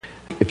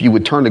If you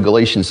would turn to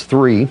Galatians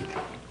 3,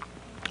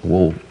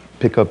 we'll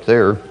pick up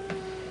there.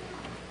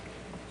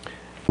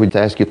 We'd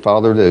ask you,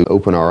 Father, to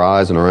open our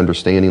eyes and our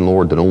understanding,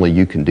 Lord, that only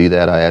you can do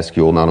that. I ask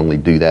you will not only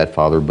do that,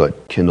 Father,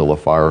 but kindle a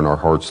fire in our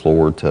hearts,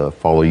 Lord, to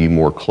follow you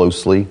more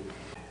closely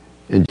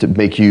and to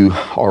make you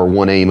our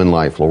one aim in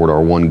life, Lord,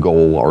 our one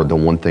goal, or the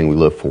one thing we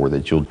live for,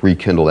 that you'll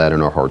rekindle that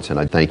in our hearts. And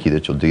I thank you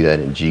that you'll do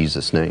that in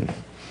Jesus' name.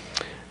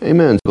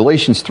 Amen.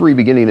 Galatians 3,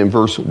 beginning in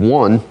verse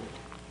 1,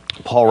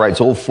 Paul writes,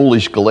 "O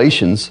foolish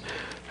Galatians,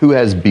 who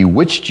has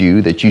bewitched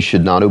you that you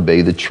should not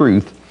obey the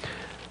truth,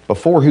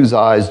 before whose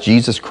eyes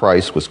Jesus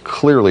Christ was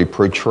clearly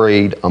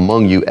portrayed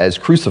among you as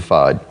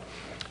crucified?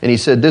 And he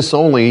said, this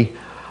only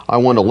I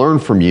want to learn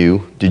from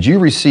you. Did you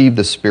receive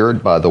the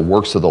Spirit by the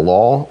works of the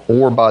law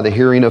or by the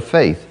hearing of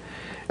faith?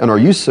 And are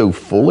you so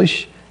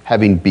foolish?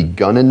 Having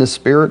begun in the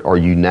Spirit, are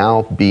you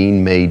now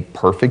being made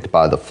perfect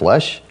by the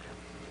flesh?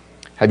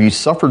 Have you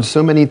suffered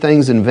so many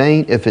things in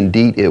vain, if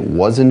indeed it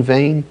was in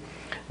vain?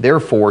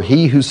 Therefore,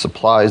 he who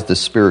supplies the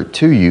Spirit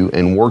to you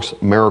and works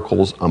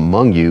miracles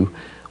among you,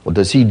 well,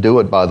 does he do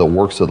it by the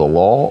works of the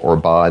law or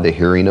by the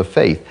hearing of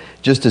faith?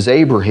 Just as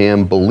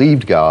Abraham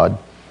believed God,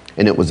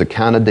 and it was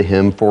accounted to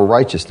him for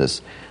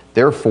righteousness.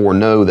 Therefore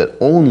know that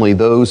only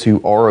those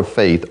who are of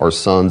faith are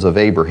sons of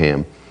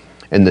Abraham.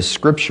 And the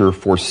Scripture,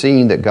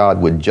 foreseeing that God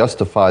would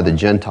justify the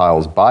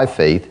Gentiles by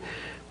faith,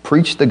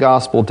 preached the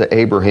gospel to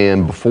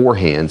Abraham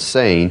beforehand,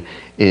 saying,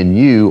 in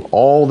you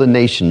all the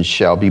nations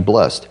shall be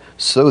blessed.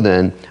 So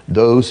then,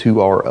 those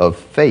who are of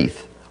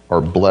faith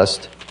are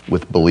blessed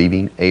with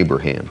believing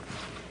Abraham."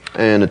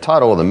 And the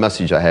title of the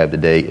message I have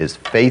today is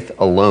Faith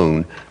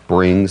Alone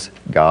Brings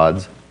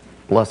God's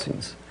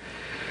Blessings.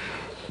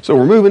 So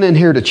we're moving in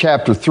here to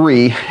chapter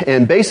 3,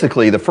 and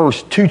basically the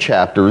first two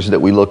chapters that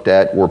we looked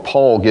at were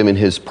Paul giving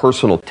his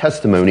personal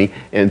testimony,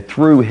 and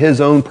through his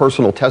own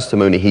personal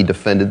testimony he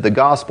defended the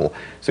gospel.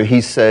 So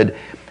he said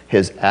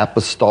his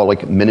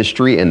apostolic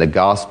ministry and the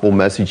gospel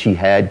message he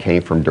had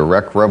came from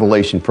direct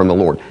revelation from the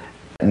Lord.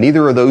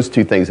 Neither of those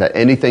two things had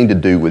anything to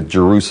do with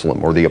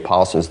Jerusalem or the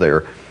apostles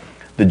there.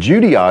 The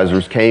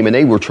Judaizers came and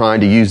they were trying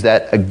to use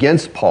that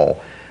against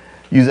Paul,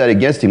 use that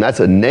against him.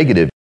 That's a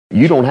negative.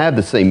 You don't have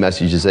the same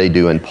message as they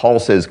do. And Paul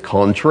says,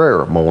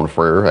 contraire, mon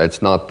frere,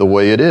 that's not the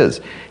way it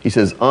is. He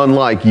says,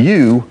 unlike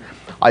you,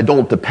 I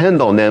don't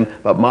depend on them,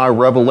 but my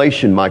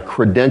revelation, my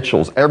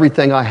credentials,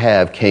 everything I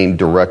have came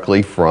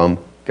directly from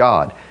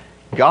God.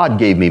 God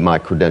gave me my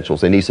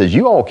credentials. And he says,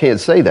 you all can't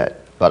say that,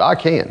 but I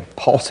can.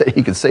 Paul said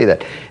he could say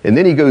that. And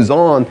then he goes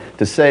on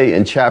to say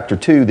in chapter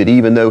 2 that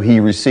even though he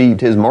received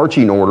his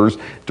marching orders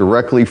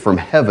directly from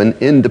heaven,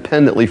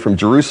 independently from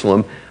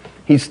Jerusalem,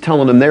 he's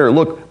telling them there,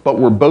 look, but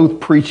we're both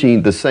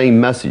preaching the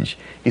same message.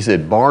 He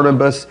said,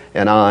 Barnabas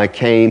and I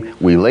came,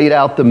 we laid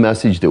out the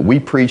message that we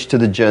preached to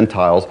the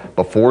Gentiles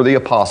before the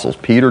apostles,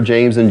 Peter,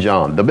 James, and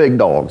John, the big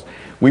dogs.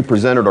 We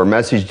presented our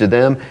message to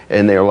them,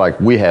 and they're like,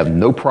 we have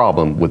no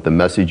problem with the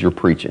message you're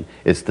preaching.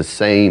 It's the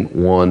same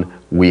one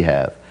we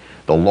have.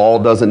 The law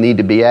doesn't need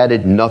to be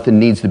added. Nothing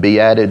needs to be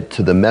added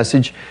to the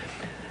message.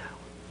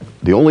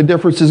 The only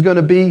difference is going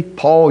to be,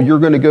 Paul, you're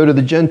going to go to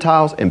the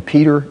Gentiles, and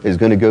Peter is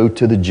going to go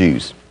to the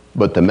Jews.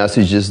 But the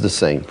message is the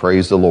same.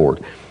 Praise the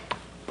Lord.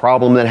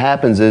 Problem that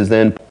happens is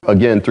then,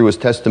 again, through his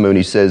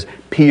testimony, says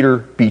Peter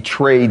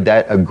betrayed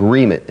that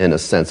agreement in a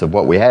sense of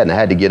what we had, and I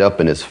had to get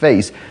up in his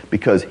face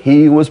because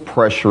he was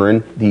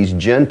pressuring these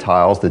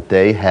Gentiles that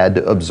they had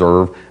to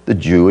observe the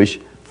Jewish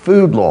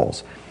food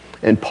laws.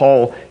 And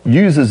Paul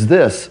uses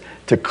this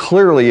to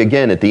clearly,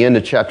 again, at the end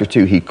of chapter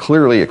 2, he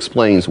clearly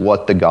explains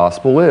what the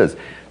gospel is.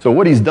 So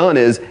what he's done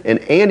is, in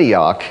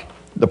Antioch,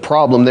 the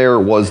problem there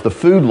was the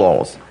food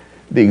laws.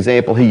 The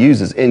example he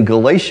uses. In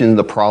Galatians,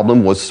 the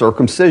problem was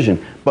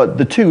circumcision. But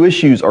the two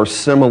issues are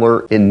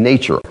similar in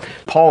nature.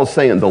 Paul is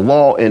saying the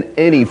law in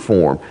any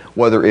form,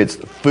 whether it's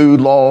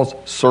food laws,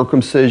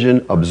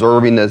 circumcision,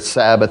 observing the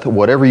Sabbath,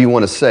 whatever you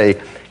want to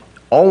say,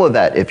 all of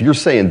that, if you're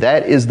saying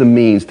that is the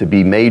means to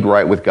be made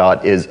right with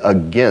God, is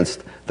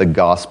against the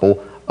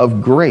gospel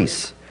of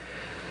grace.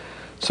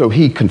 So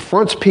he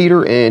confronts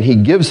Peter and he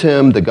gives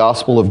him the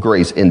gospel of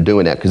grace in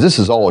doing that. Because this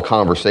is all a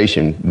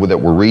conversation that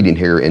we're reading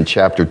here in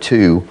chapter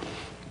 2,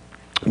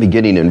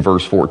 beginning in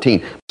verse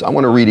 14. So I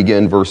want to read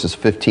again verses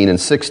 15 and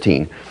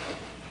 16.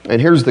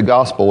 And here's the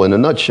gospel in a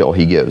nutshell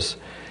he gives.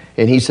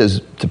 And he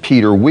says to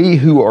Peter, we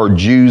who are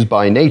Jews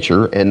by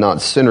nature and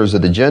not sinners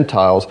of the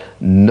Gentiles,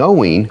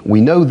 knowing, we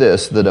know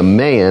this, that a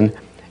man,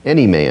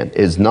 any man,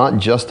 is not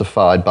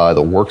justified by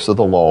the works of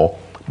the law,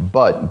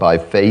 but by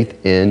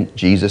faith in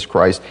Jesus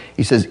Christ.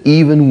 He says,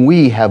 even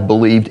we have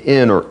believed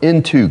in or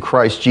into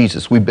Christ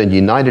Jesus. We've been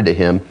united to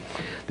him,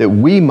 that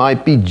we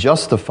might be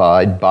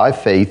justified by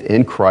faith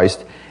in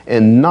Christ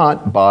and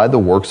not by the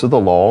works of the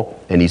law.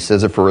 And he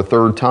says it for a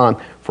third time,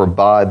 for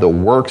by the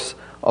works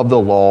of the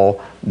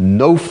law,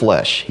 no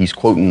flesh, he's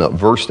quoting the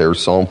verse there,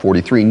 Psalm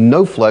 43,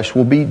 no flesh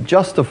will be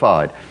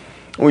justified.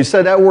 When we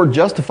say that word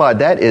justified,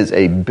 that is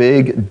a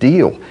big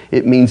deal.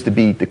 It means to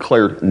be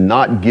declared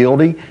not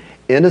guilty.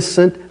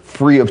 innocent,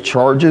 free of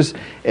charges.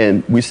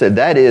 And we said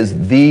that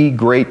is the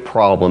great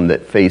problem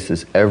that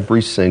faces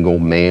every single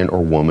man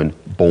or woman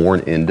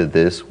born into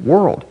this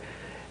world.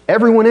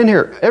 Everyone in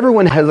here,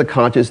 everyone has a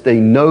conscience. They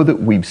know that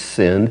we've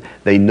sinned.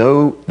 They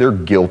know they're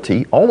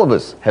guilty. All of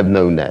us have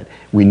known that.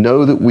 We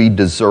know that we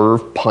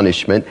deserve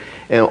punishment.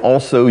 And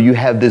also you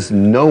have this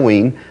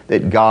knowing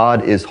that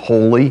God is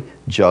holy,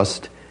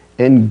 just,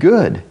 and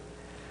good.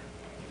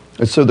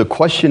 And so the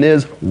question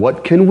is,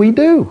 what can we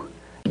do?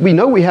 We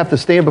know we have to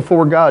stand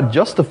before God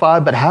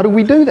justified, but how do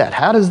we do that?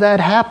 How does that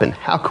happen?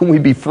 How can we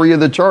be free of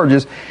the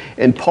charges?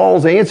 And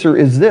Paul's answer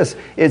is this: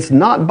 it's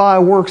not by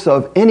works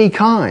of any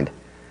kind.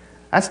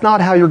 That's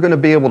not how you're going to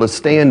be able to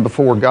stand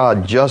before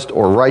God just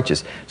or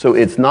righteous. So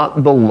it's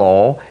not the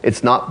law.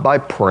 It's not by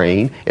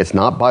praying. It's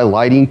not by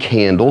lighting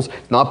candles.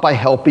 It's not by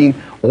helping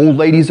old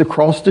ladies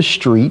across the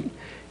street.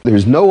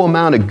 There's no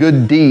amount of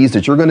good deeds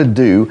that you're going to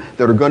do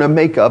that are going to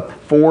make up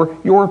for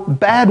your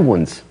bad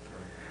ones.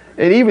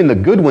 And even the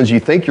good ones you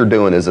think you're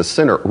doing as a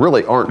sinner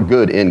really aren't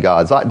good in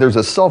God's eye. There's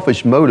a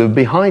selfish motive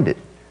behind it.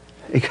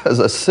 Because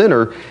a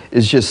sinner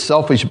is just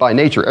selfish by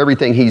nature.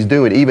 Everything he's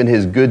doing, even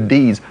his good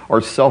deeds, are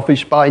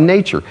selfish by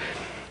nature.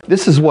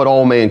 This is what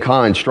all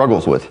mankind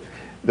struggles with.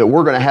 That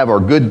we're going to have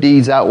our good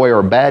deeds outweigh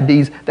our bad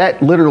deeds.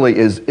 That literally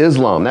is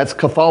Islam. That's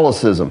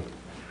Catholicism.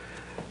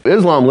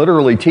 Islam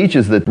literally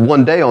teaches that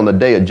one day, on the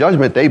day of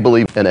judgment, they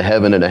believe in a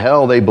heaven and a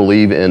hell. They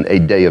believe in a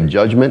day of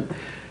judgment.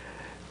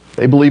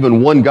 They believe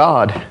in one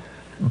God,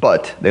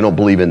 but they don't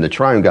believe in the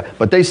triune God.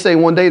 But they say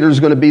one day there's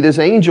going to be this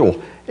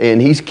angel,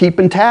 and he's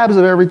keeping tabs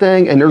of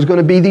everything, and there's going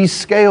to be these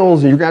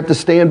scales, and you're going to have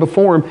to stand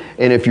before him.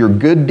 And if your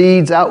good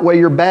deeds outweigh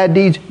your bad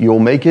deeds, you'll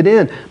make it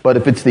in. But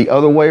if it's the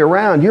other way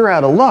around, you're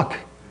out of luck.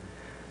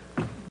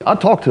 I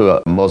talked to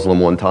a Muslim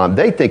one time.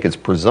 They think it's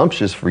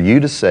presumptuous for you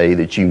to say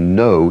that you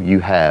know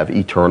you have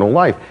eternal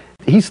life.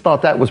 He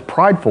thought that was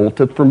prideful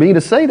for me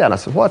to say that. I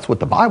said, well, that's what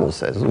the Bible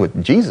says. That's what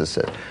Jesus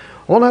said.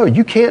 Well, no,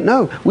 you can't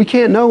know. We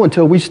can't know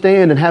until we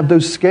stand and have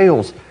those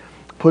scales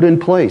put in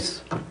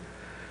place.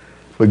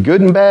 But good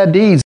and bad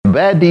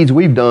deeds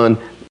we've done,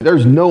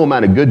 there's no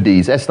amount of good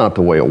deeds. That's not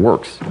the way it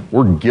works.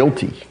 We're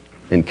guilty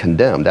and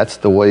condemned. That's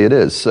the way it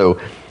is. So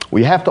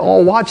we have to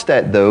all watch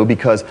that, though,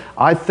 because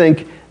I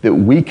think that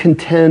we can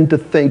tend to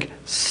think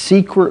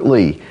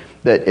secretly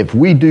that if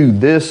we do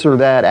this or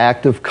that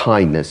act of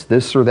kindness,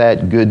 this or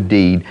that good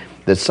deed,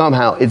 that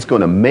somehow it's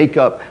going to make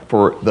up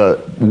for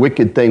the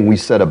wicked thing we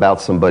said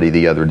about somebody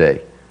the other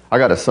day. I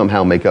got to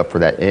somehow make up for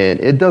that.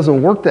 And it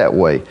doesn't work that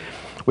way.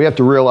 We have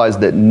to realize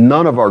that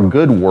none of our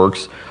good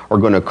works are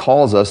going to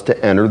cause us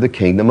to enter the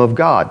kingdom of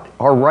God.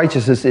 Our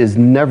righteousness is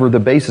never the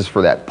basis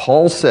for that.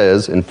 Paul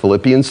says in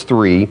Philippians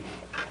 3,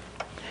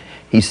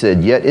 he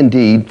said, yet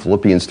indeed,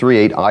 Philippians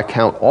 3:8, I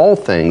count all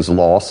things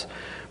loss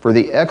for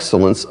the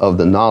excellence of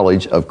the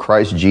knowledge of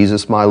Christ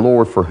Jesus my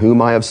Lord, for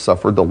whom I have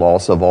suffered the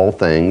loss of all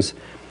things,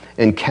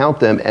 and count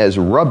them as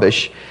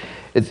rubbish.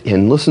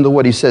 And listen to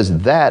what he says,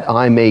 that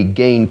I may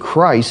gain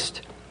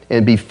Christ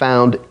and be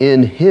found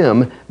in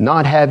him,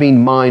 not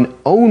having mine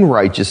own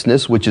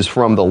righteousness, which is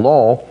from the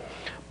law,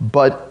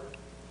 but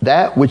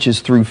that which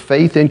is through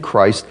faith in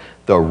Christ,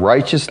 the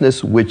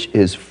righteousness which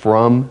is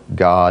from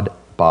God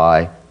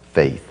by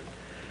faith.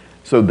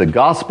 So the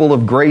gospel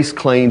of grace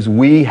claims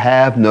we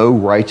have no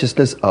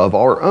righteousness of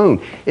our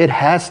own. It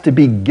has to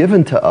be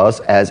given to us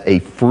as a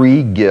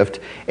free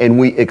gift, and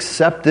we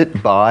accept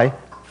it by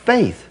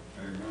faith.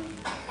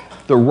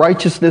 The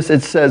righteousness,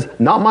 it says,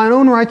 not mine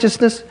own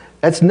righteousness,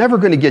 that's never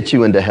going to get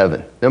you into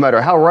heaven, no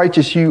matter how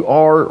righteous you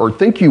are or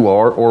think you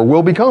are or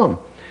will become.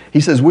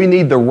 He says we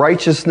need the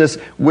righteousness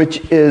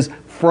which is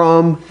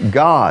from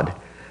God.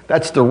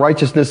 That's the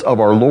righteousness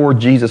of our Lord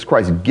Jesus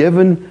Christ,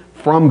 given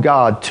from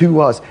God to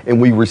us,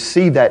 and we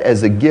receive that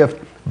as a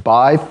gift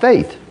by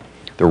faith.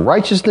 The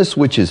righteousness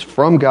which is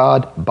from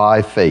God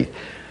by faith.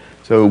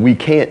 So we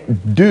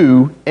can't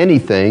do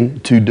anything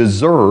to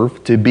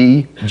deserve to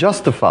be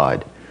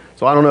justified.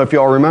 So I don't know if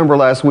y'all remember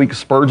last week,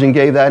 Spurgeon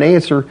gave that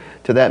answer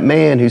to that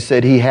man who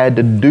said he had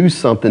to do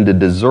something to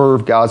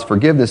deserve God's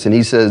forgiveness. And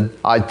he says,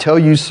 I tell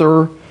you,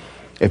 sir,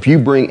 if you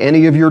bring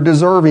any of your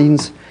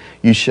deservings,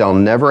 you shall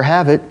never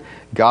have it.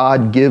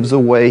 God gives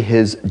away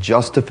his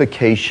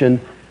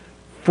justification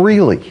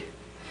freely.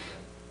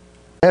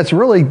 That's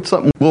really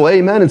something we'll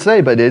amen and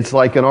say, but it's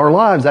like in our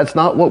lives, that's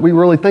not what we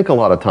really think a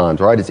lot of times,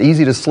 right? It's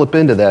easy to slip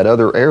into that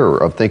other error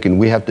of thinking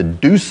we have to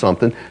do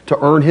something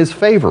to earn his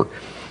favor.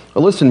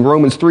 Well, listen,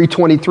 Romans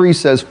 3:23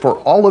 says, for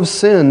all have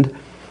sinned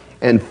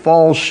and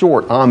fall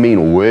short, I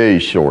mean way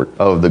short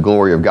of the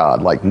glory of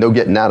God, like no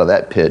getting out of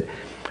that pit.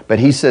 But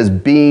he says,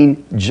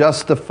 being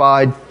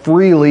justified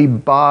freely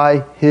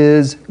by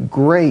his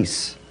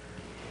grace,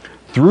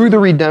 through the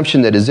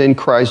redemption that is in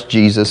Christ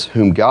Jesus,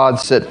 whom God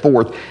set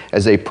forth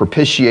as a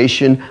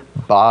propitiation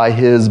by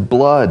his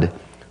blood,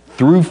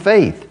 through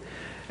faith.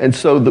 And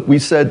so we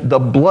said the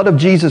blood of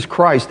Jesus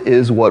Christ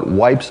is what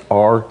wipes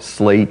our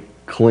slate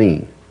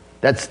clean.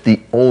 That's the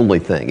only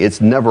thing.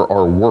 It's never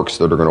our works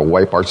that are going to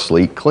wipe our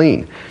slate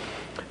clean.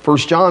 1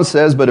 John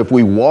says, but if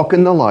we walk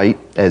in the light,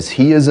 as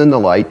he is in the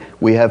light,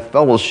 we have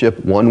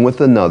fellowship one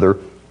with another,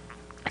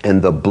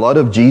 and the blood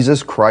of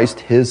Jesus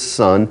Christ, his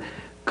Son,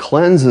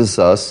 cleanses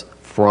us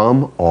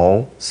from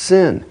all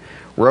sin.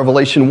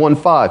 Revelation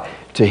 1:5,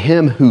 to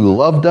him who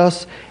loved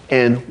us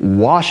and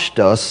washed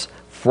us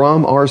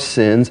from our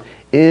sins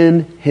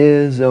in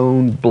his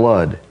own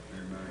blood.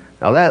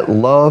 Now that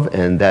love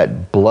and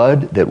that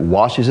blood that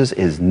washes us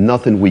is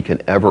nothing we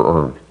can ever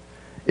earn.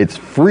 It's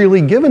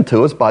freely given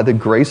to us by the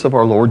grace of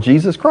our Lord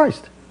Jesus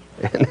Christ.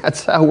 And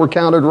that's how we're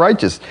counted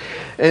righteous.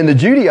 And the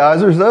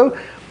Judaizers, though,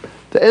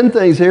 to end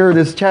things here in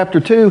this chapter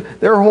 2,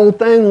 their whole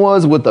thing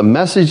was with a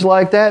message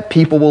like that,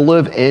 people will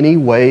live any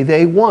way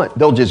they want.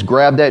 They'll just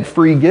grab that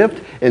free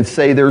gift and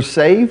say they're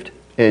saved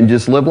and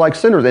just live like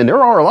sinners. And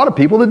there are a lot of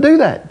people that do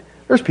that.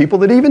 There's people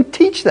that even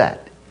teach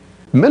that.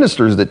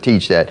 Ministers that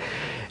teach that.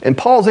 And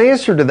Paul's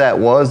answer to that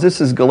was, this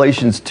is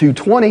Galatians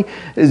 2:20,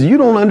 is you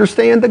don't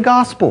understand the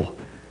gospel.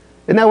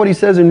 Isn't that what he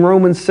says in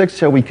Romans 6?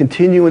 Shall we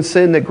continue in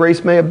sin that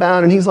grace may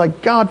abound? And he's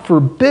like, God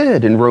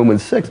forbid in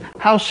Romans 6.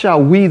 How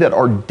shall we that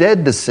are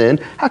dead to sin,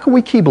 how can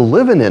we keep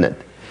living in it?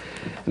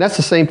 And that's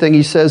the same thing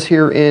he says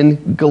here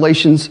in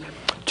Galatians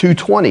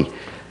 2:20.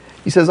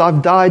 He says,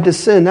 I've died to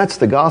sin. That's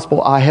the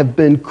gospel. I have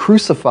been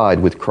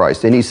crucified with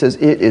Christ. And he says,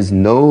 it is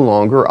no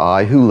longer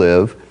I who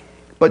live,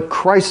 but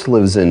Christ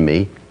lives in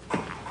me.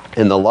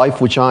 In the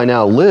life which I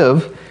now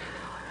live,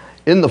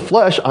 in the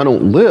flesh, I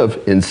don't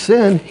live in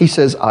sin. He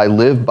says, I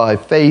live by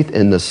faith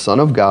in the Son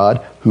of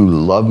God who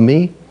loved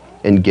me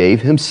and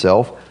gave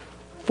himself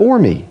for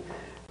me.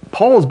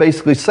 Paul is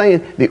basically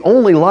saying the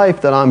only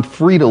life that I'm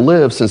free to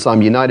live since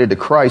I'm united to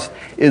Christ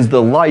is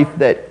the life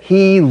that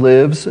he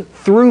lives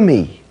through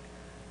me.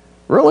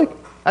 Really?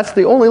 That's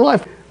the only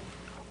life.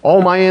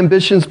 All my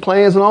ambitions,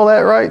 plans, and all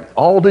that, right?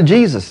 All to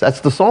Jesus. That's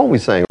the song we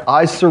sang.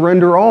 I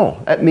surrender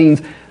all. That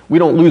means we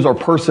don't lose our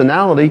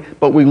personality,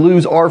 but we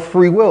lose our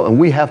free will. And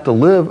we have to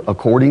live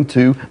according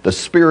to the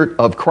Spirit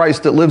of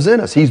Christ that lives in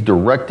us. He's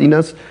directing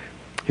us.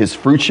 His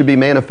fruit should be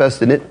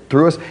manifested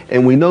through us.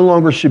 And we no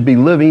longer should be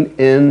living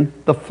in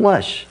the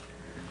flesh,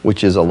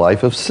 which is a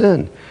life of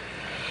sin.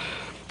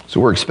 So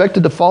we're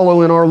expected to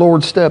follow in our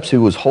Lord's steps,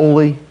 who was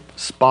holy,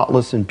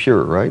 spotless, and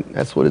pure, right?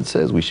 That's what it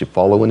says. We should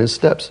follow in his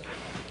steps.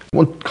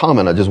 One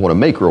comment I just want to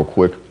make real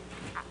quick.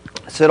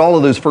 I said all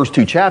of those first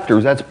 2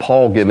 chapters, that's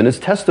Paul giving his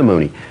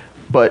testimony.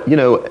 But, you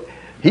know,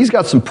 he's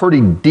got some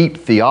pretty deep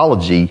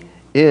theology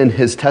in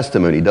his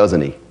testimony, doesn't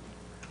he?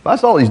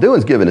 That's all he's doing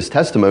is giving his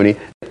testimony.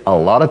 A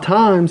lot of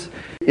times,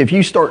 if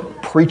you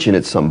start preaching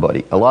at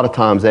somebody, a lot of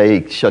times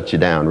they shut you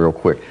down real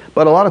quick.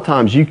 But a lot of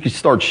times you can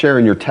start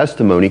sharing your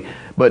testimony.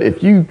 But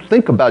if you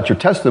think about your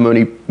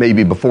testimony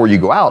maybe before you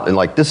go out and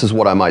like, this is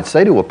what I might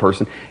say to a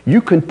person,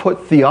 you can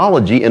put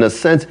theology, in a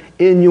sense,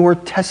 in your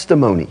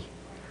testimony.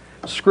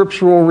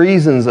 Scriptural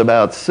reasons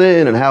about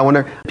sin and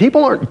how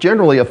people aren't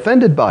generally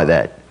offended by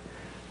that.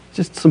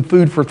 Just some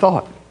food for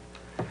thought.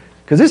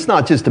 Because it's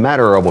not just a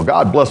matter of, well,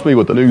 God bless me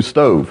with a new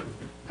stove.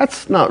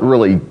 That's not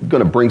really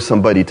going to bring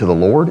somebody to the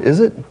Lord,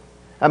 is it?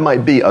 That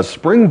might be a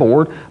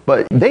springboard,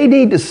 but they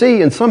need to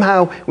see, and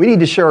somehow we need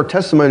to share our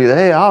testimony that,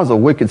 hey, I was a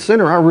wicked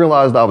sinner. I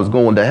realized I was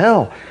going to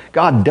hell.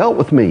 God dealt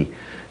with me.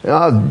 And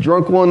I was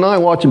drunk one night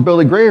watching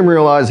Billy Graham,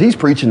 realized he's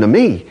preaching to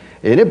me.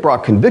 And it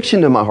brought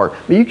conviction to my heart.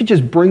 But you could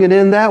just bring it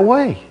in that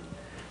way.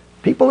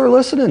 People are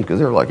listening because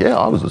they're like, yeah,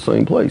 I was the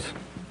same place.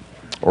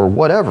 Or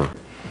whatever.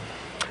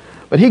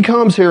 But he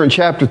comes here in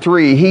chapter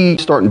 3,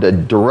 he's starting to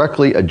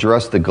directly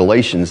address the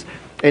Galatians.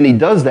 And he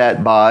does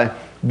that by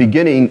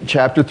beginning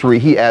chapter 3,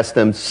 he asks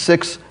them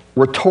 6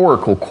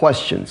 rhetorical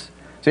questions.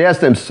 So he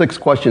asks them 6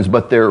 questions,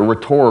 but they're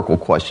rhetorical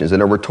questions.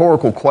 And a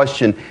rhetorical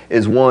question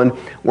is one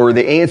where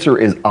the answer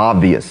is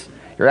obvious.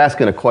 You're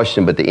asking a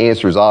question, but the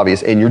answer is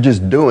obvious, and you're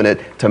just doing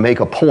it to make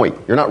a point.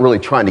 You're not really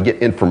trying to get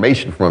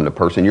information from the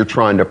person. You're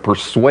trying to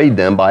persuade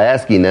them by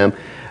asking them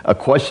a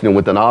question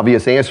with an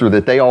obvious answer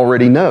that they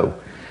already know.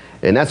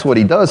 And that's what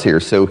he does here.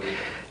 So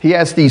he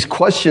asks these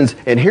questions,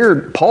 and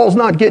here Paul's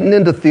not getting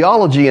into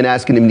theology and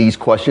asking them these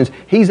questions.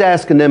 He's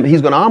asking them,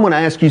 I'm going to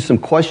ask you some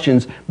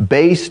questions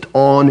based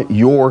on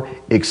your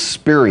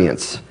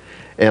experience.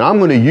 And I'm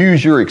going to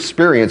use your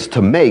experience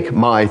to make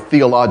my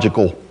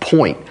theological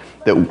point.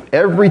 That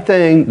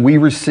everything we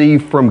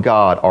receive from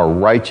God, our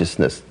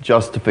righteousness,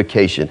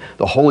 justification,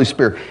 the Holy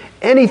Spirit,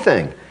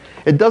 anything,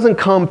 it doesn't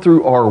come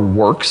through our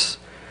works,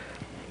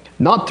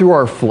 not through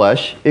our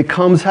flesh. It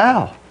comes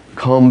how?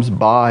 Comes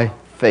by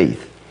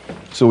faith.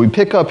 So we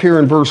pick up here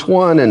in verse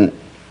 1, and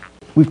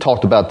we've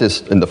talked about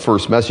this in the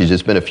first message.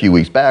 It's been a few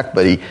weeks back,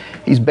 but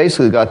he's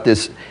basically got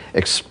this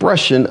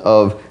expression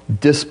of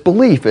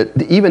disbelief.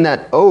 Even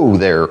that "oh"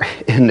 there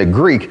in the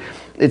Greek,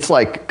 it's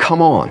like,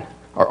 come on.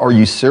 Are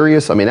you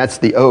serious? I mean, that's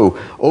the "oh."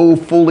 Oh,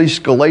 foolish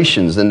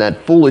Galatians. And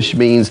that foolish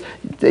means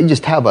they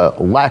just have a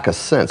lack of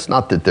sense.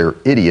 Not that they're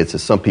idiots,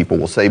 as some people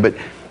will say, but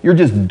you're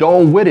just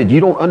dull-witted. You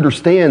don't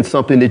understand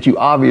something that you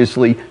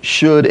obviously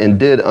should and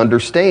did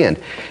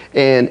understand.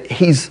 And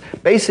he's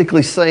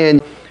basically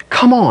saying,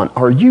 come on,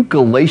 are you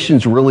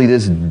Galatians really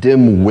this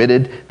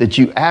dim-witted that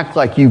you act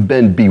like you've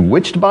been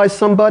bewitched by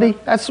somebody?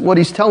 That's what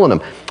he's telling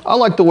them. I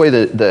like the way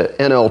that the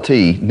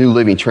NLT, New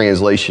Living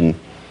Translation,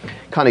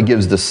 kind of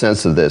gives the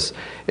sense of this.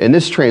 And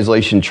this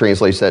translation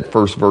translates that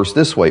first verse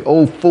this way: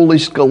 "O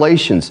foolish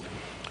Galatians,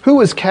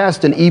 who has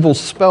cast an evil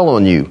spell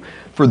on you?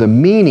 For the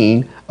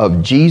meaning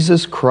of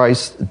Jesus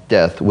Christ's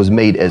death was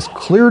made as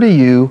clear to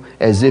you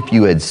as if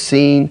you had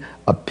seen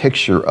a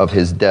picture of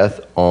his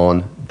death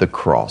on the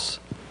cross."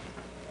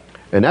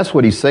 And that's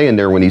what he's saying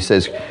there when he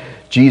says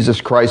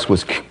Jesus Christ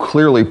was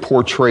clearly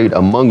portrayed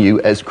among you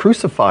as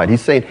crucified.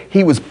 He's saying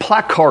he was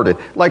placarded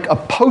like a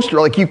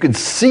poster, like you could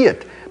see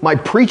it. My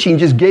preaching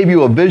just gave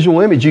you a visual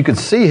image. You could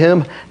see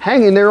him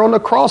hanging there on the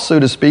cross,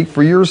 so to speak,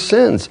 for your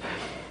sins.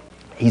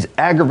 He's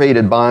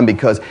aggravated by him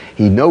because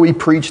he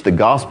preached the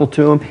gospel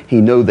to them.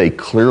 He they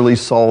clearly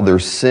saw their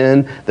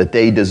sin, that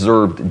they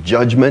deserved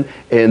judgment,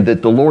 and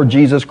that the Lord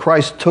Jesus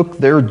Christ took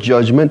their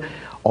judgment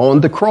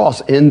on the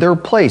cross in their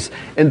place.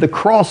 And the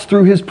cross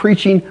through his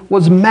preaching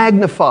was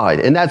magnified.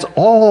 And that's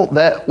all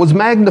that was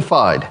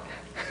magnified.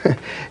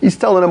 He's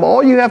telling them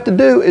all you have to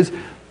do is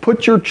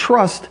put your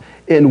trust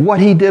in what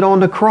he did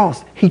on the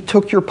cross. He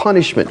took your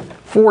punishment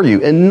for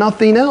you and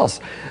nothing else.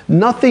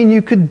 Nothing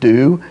you could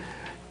do,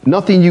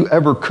 nothing you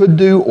ever could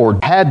do or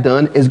had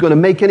done is going to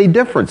make any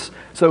difference.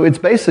 So it's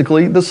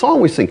basically the song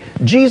we sing.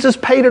 Jesus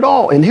paid it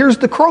all, and here's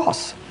the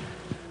cross.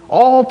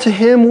 All to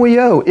him we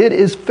owe. It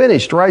is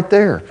finished right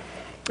there.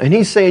 And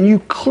he's saying you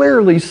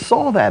clearly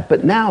saw that,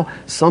 but now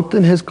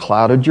something has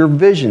clouded your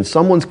vision.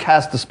 Someone's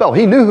cast a spell.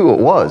 He knew who it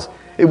was.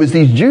 It was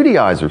these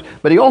Judaizers.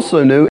 But he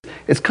also knew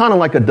it's kind of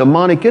like a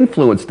demonic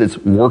influence that's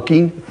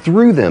working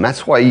through them.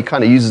 That's why he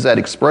kind of uses that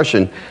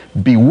expression,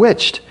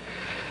 bewitched.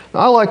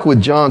 I like what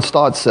John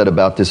Stott said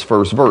about this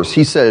first verse.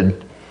 He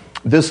said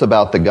this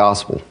about the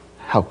gospel,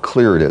 how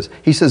clear it is.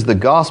 He says the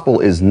gospel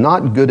is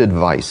not good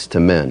advice to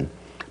men,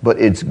 but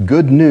it's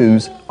good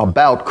news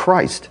about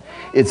Christ.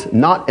 It's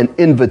not an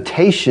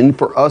invitation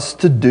for us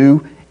to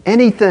do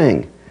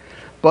anything,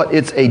 but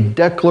it's a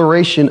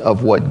declaration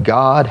of what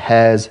God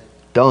has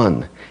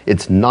done.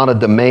 It's not a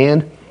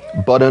demand,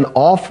 but an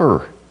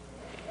offer.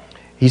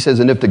 He says,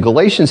 and if the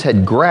Galatians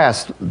had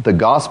grasped the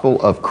gospel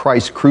of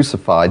Christ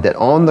crucified, that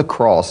on the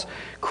cross,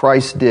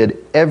 Christ did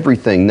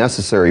everything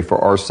necessary for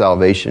our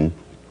salvation,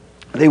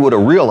 they would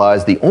have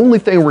realized the only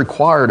thing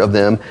required of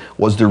them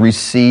was to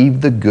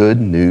receive the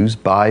good news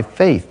by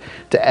faith.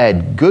 To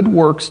add good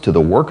works to the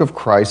work of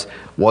Christ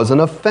was an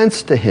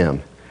offense to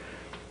him.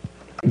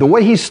 The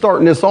way he's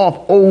starting this off,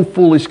 "Oh,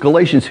 foolish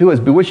Galatians, who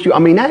has bewitched you?" I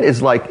mean, that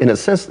is like, in a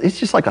sense, it's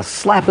just like a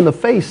slap in the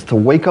face to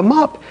wake them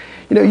up.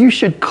 You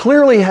should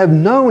clearly have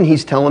known,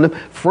 he's telling them,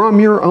 from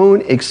your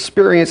own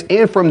experience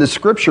and from the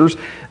scriptures,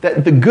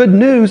 that the good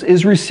news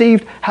is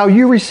received how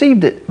you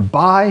received it,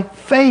 by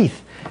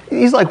faith.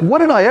 He's like,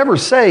 what did I ever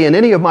say in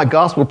any of my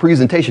gospel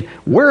presentation?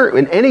 Where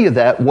in any of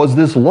that was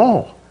this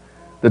law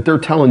that they're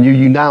telling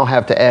you now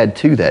have to add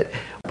to that?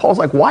 Paul's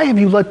like, why have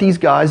you let these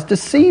guys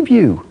deceive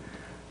you?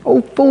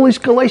 Oh, foolish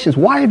Galatians,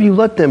 why have you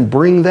let them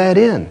bring that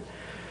in?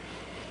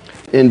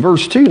 In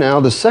verse 2 now,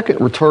 the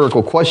second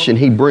rhetorical question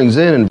he brings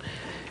in, and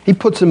he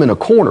puts them in a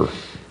corner.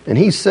 And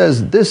he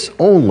says, this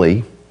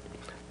only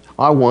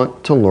I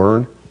want to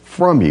learn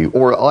from you.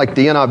 Or like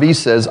the NIV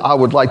says, I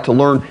would like to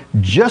learn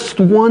just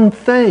one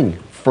thing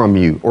from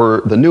you.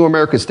 Or the New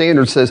American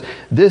Standard says,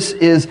 this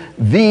is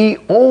the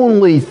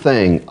only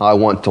thing I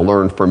want to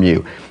learn from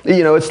you.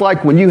 It's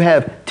like when you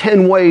have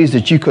 10 ways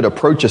that you could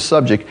approach a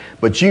subject,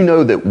 but you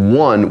know that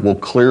one will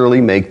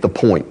clearly make the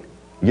point.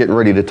 Getting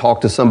ready to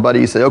talk to somebody,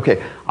 you say,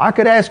 okay, I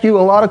could ask you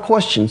a lot of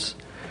questions,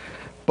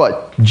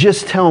 but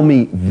just tell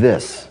me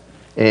this.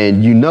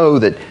 And you know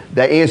that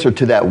the answer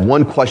to that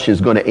one question is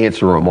going to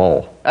answer them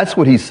all. That's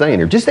what he's saying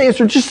here. Just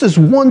answer just this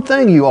one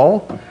thing, you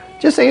all.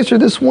 Just answer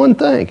this one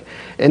thing.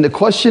 And the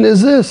question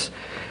is this: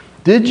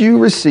 did you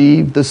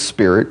receive the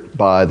Spirit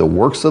by the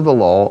works of the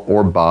law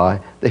or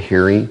by the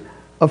hearing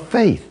of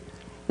faith?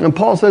 And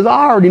Paul says,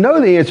 I already know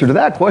the answer to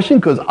that question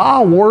because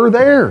I were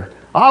there.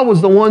 I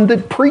was the one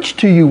that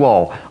preached to you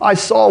all. I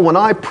saw when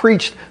I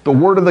preached the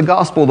word of the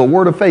gospel, the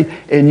word of faith,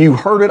 and you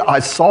heard it, I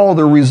saw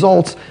the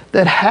results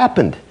that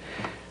happened.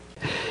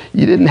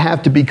 You didn't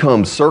have to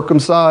become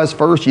circumcised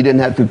first. You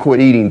didn't have to quit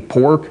eating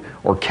pork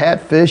or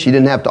catfish. You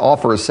didn't have to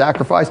offer a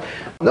sacrifice.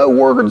 No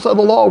words of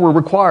the law were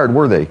required,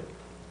 were they,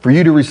 for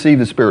you to receive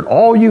the Spirit?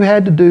 All you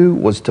had to do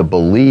was to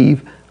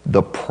believe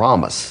the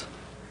promise.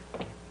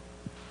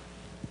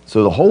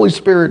 So the Holy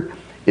Spirit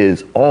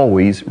is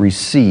always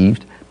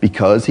received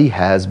because he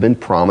has been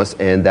promised,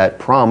 and that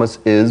promise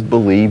is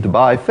believed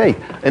by faith.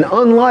 And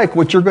unlike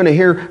what you're going to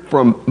hear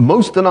from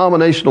most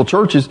denominational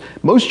churches,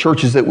 most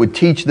churches that would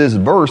teach this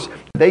verse,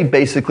 they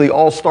basically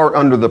all start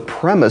under the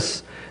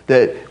premise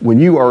that when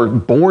you are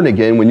born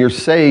again, when you're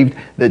saved,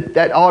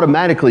 that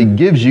automatically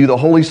gives you the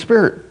Holy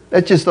Spirit.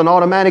 That's just an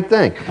automatic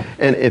thing.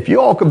 And if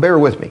you all could bear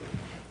with me,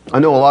 I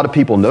know a lot of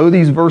people know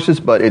these verses,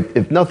 but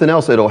if nothing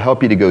else, it'll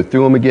help you to go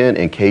through them again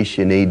in case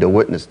you need to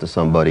witness to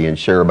somebody and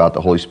share about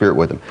the Holy Spirit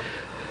with them.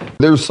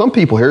 There's some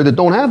people here that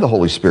don't have the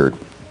Holy Spirit.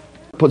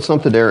 put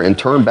something there and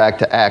turn back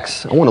to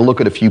Acts. I want to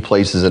look at a few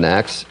places in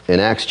Acts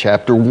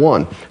chapter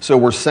 1. So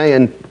we're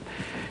saying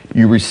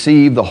you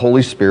receive the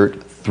Holy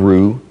Spirit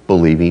through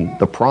believing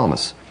the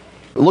promise.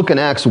 Look in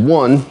Acts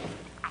 1,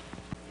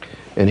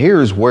 and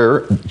here's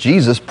where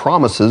Jesus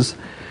promises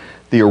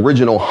the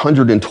original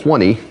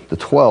 120, the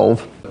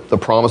 12, the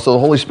promise of the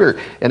Holy Spirit.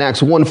 In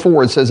Acts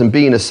 1:4, it says, "And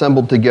being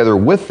assembled together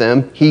with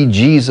them, he,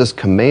 Jesus,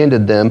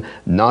 commanded them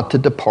not to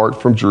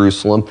depart from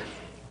Jerusalem,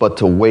 but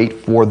to wait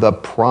for the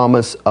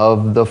promise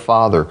of the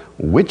Father,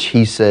 which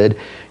he said,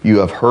 you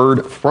have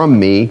heard from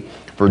me.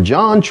 For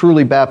John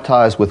truly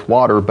baptized with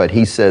water, but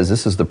he says,"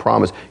 this is the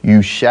promise,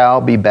 "you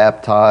shall be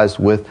baptized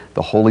with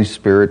the Holy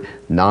Spirit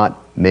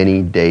not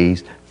many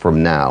days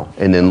from now."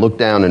 And then look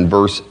down in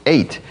verse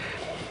 8.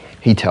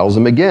 He tells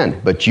them again,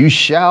 "But you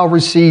shall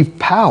receive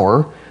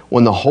power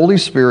when the Holy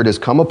Spirit has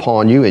come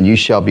upon you, and you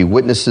shall be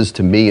witnesses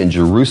to me in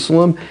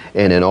Jerusalem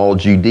and in all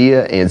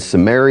Judea and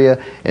Samaria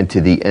and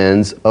to the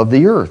ends of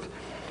the earth."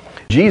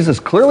 Jesus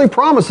clearly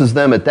promises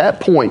them at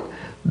that point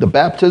the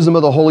baptism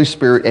of the Holy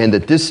Spirit, and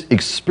that this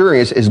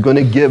experience is going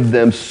to give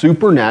them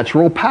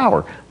supernatural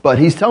power. But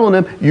he's telling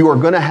them, you are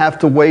going to have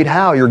to wait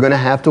how? You're going to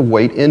have to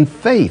wait in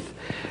faith.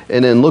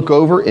 And then look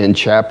over in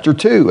chapter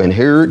 2, and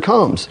here it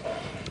comes.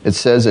 It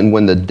says, "And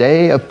when the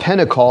day of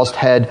Pentecost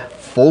had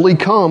fully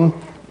come,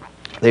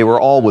 they were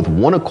all with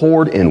one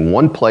accord in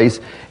one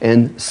place,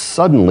 and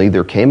suddenly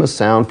there came a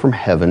sound from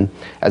heaven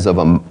as of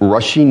a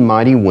rushing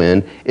mighty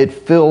wind. It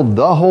filled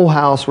the whole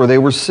house where they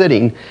were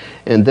sitting,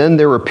 and then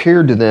there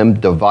appeared to them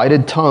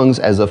divided tongues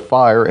as of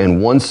fire,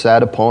 and one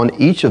sat upon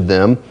each of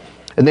them.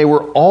 And they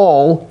were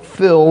all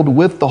filled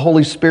with the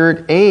Holy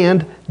Spirit,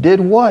 and did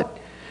what?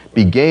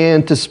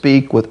 Began to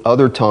speak with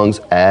other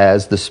tongues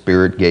as the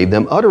Spirit gave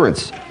them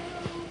utterance.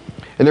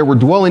 And there were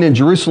dwelling in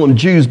Jerusalem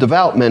Jews,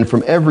 devout men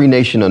from every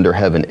nation under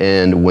heaven.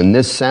 And when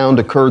this sound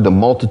occurred, the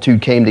multitude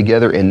came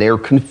together, and they were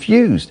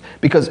confused,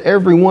 because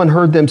everyone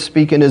heard them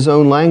speak in his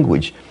own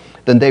language.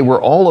 Then they were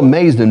all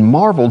amazed and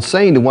marveled,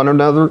 saying to one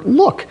another,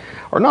 'Look,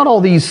 are not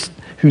all these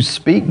who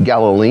speak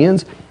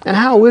Galileans? And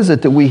how is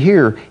it that we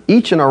hear,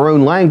 each in our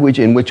own language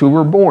in which we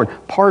were born,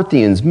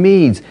 Parthians,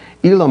 Medes,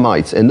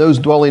 Elamites, and those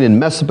dwelling in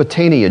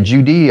Mesopotamia,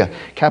 Judea,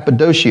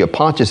 Cappadocia,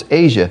 Pontus,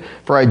 Asia,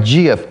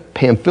 Phrygia,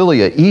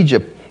 Pamphylia,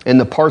 Egypt, and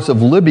the parts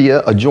of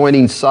Libya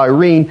adjoining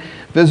Cyrene,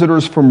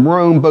 visitors from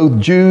Rome, both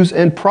Jews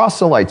and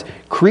proselytes,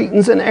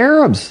 Cretans and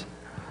Arabs,'"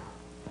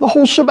 the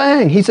whole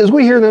shebang. He says,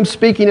 we hear them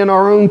speaking in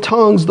our own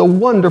tongues the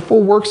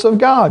wonderful works of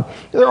God.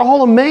 They're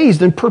all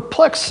amazed and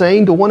perplexed,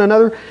 saying to one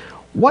another,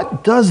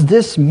 "What does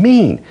this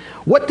mean?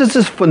 What does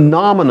this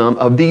phenomenon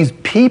of these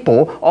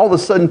people all of a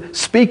sudden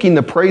speaking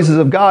the praises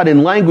of God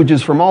in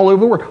languages from all over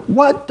the world?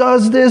 What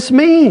does this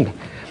mean?"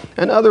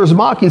 And others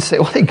mocking say,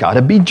 "Well, they got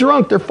to be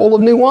drunk. They're full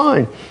of new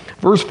wine."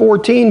 Verse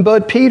 14,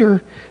 "But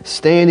Peter,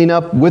 standing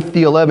up with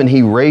the 11,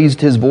 he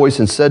raised his voice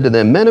and said to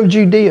them, 'Men of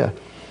Judea,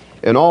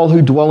 and all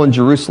who dwell in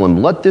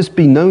Jerusalem, let this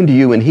be known to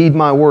you, and heed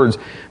my words.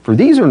 For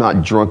these are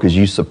not drunk as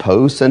you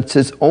suppose, since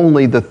it's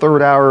only the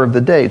third hour of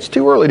the day. It's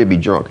too early to be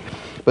drunk.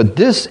 But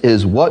this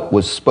is what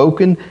was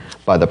spoken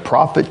by the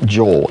prophet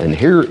Joel.'" And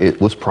here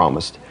it was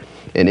promised.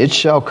 "And it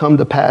shall come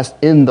to pass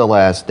in the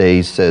last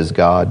days, says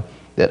God,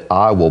 that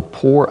I will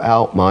pour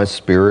out my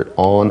Spirit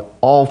on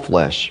all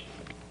flesh.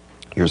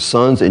 Your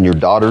sons and your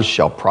daughters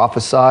shall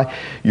prophesy.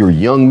 Your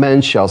young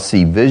men shall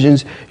see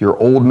visions. Your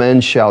old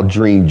men shall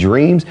dream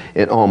dreams.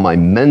 And on my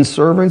men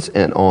servants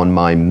and on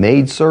my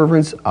maid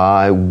servants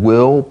I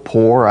will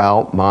pour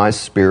out my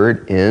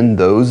Spirit in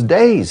those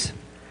days.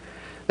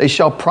 They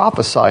shall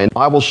prophesy, and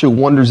I will show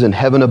wonders in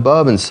heaven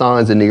above and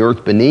signs in the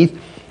earth beneath,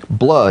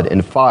 blood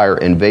and fire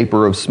and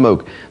vapor of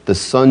smoke. The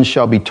sun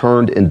shall be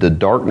turned into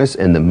darkness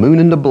and the moon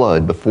into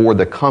blood before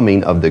the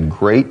coming of the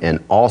great and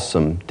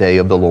awesome day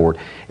of the Lord.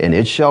 And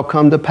it shall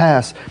come to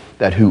pass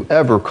that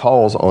whoever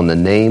calls on the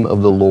name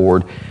of the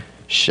Lord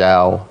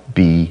shall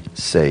be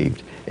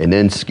saved." And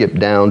then skip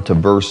down to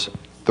verse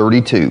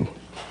 32.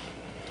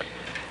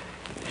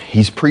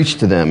 He's preached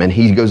to them, and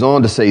he goes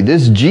on to say,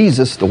 "This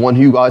Jesus, the one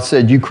who I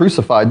said you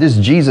crucified, this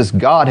Jesus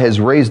God has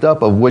raised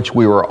up, of which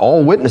we were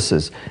all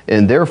witnesses,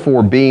 and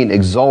therefore being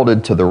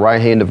exalted to the right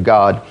hand of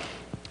God,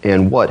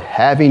 and what?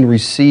 Having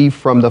received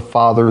from the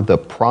Father the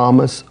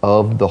promise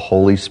of the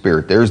Holy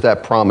Spirit." There's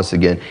that promise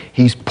again.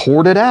 He's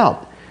poured it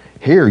out.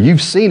 Here,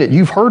 you've seen it,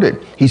 you've heard it.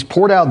 He's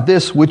poured out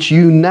this which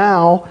you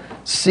now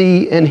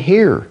see and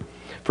hear.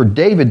 For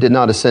David did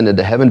not ascend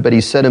into heaven, but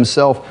he said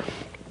himself,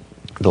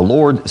 "The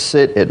Lord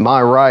sit at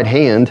my right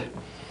hand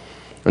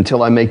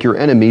until I make your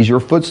enemies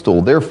your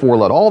footstool. Therefore,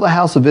 let all the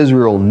house of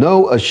Israel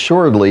know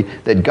assuredly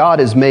that God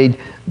has made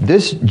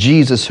this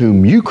Jesus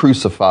whom you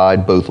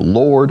crucified both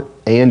Lord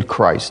and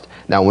Christ."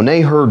 Now, when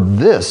they heard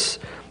this,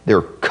 they're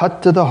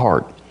cut to the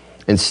heart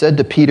and said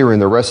to Peter and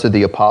the rest of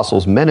the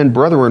apostles, "Men and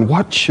brethren,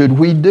 what should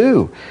we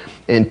do?"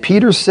 And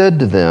Peter said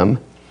to them,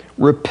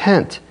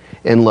 "Repent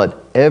and let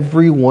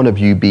every one of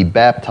you be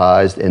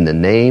baptized in the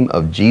name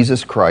of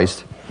Jesus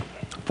Christ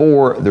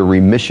for the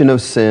remission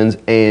of sins,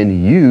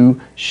 and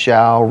you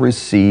shall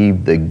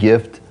receive the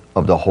gift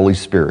of the Holy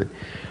Spirit.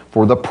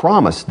 for the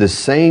promise, the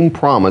same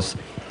promise.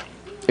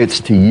 It's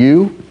to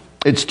you,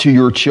 it's to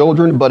your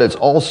children, but it's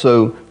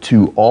also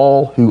to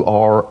all who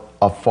are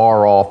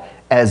afar off,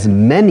 as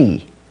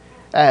many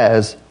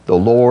as the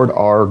Lord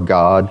our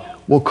God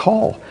will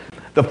call.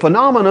 The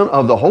phenomenon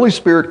of the Holy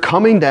Spirit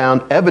coming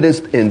down,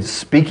 evidenced in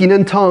speaking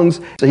in tongues.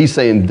 So he's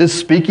saying this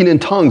speaking in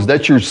tongues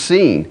that you're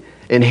seeing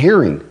and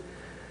hearing.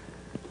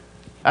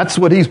 That's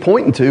what he's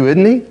pointing to,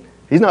 isn't he?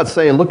 He's not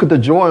saying, look at the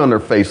joy on their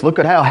face. Look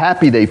at how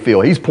happy they feel.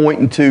 He's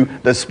pointing to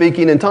the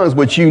speaking in tongues,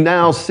 which you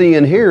now see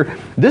and hear.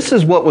 This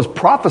is what was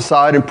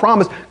prophesied and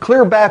promised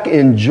clear back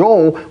in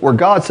Joel, where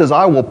God says,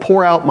 I will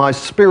pour out my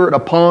Spirit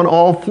upon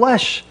all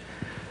flesh.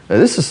 Now,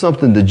 this is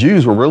something the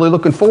Jews were really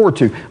looking forward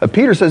to.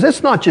 Peter says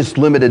it's not just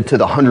limited to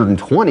the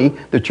 120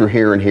 that you're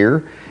hearing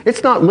here.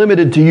 It's not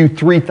limited to you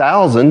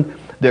 3,000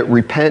 that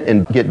repent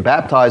and get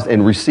baptized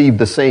and receive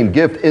the same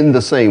gift in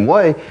the same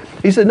way.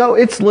 He said, no,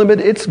 it's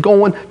limited. It's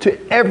going to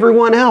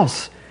everyone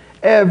else.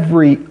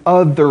 Every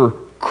other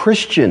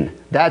Christian.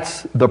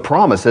 That's the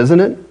promise, isn't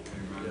it?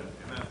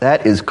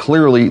 That is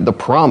clearly the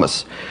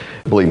promise.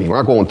 Believe me, we're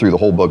not going through the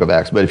whole book of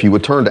Acts, but if you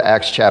would turn to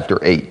Acts chapter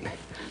 8.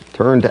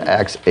 Turn to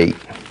Acts 8.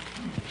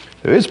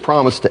 There is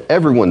promise to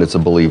everyone that's a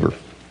believer.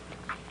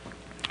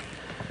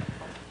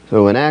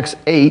 So in Acts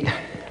 8,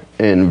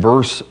 in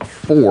verse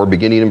 4,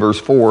 beginning in verse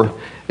 4,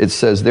 it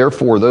says,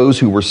 therefore those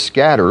who were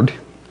scattered,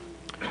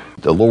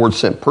 the Lord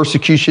sent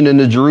persecution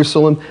into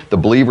Jerusalem. The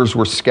believers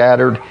were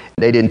scattered.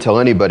 They didn't tell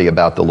anybody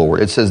about the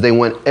Lord. It says they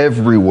went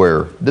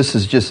everywhere. This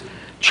is just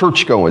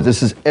churchgoers.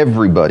 This is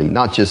everybody,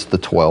 not just the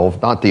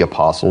 12, not the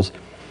apostles.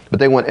 But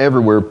they went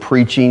everywhere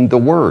preaching the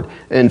word.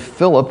 And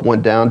Philip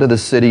went down to the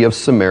city of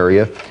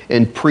Samaria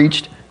and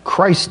preached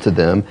Christ to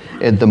them.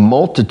 And the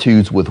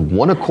multitudes with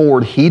one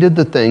accord heeded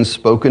the things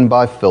spoken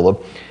by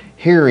Philip,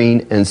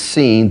 hearing and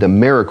seeing the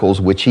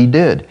miracles which he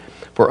did.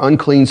 For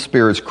unclean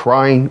spirits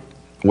crying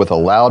with a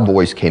loud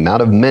voice came out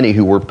of many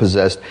who were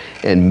possessed,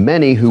 and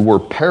many who were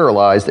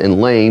paralyzed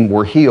and lame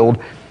were healed.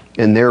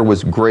 And there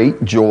was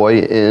great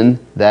joy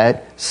in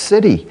that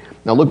city.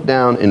 Now look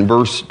down in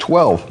verse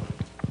 12.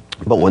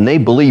 But when they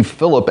believed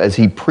Philip as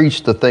he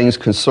preached the things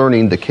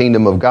concerning the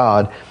kingdom of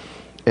God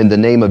in the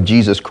name of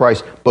Jesus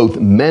Christ, both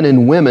men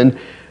and women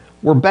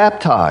were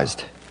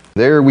baptized.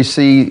 There we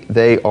see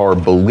they are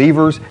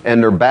believers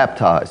and they're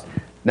baptized.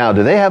 Now,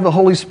 do they have the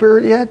Holy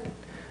Spirit yet?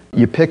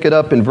 You pick it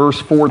up in verse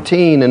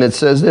 14 and it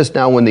says this,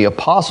 now when the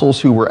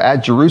apostles who were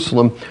at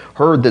Jerusalem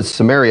heard that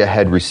Samaria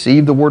had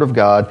received the word of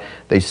God,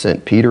 they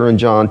sent Peter and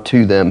John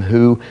to them,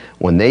 who,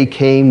 when they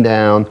came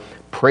down,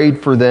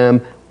 prayed for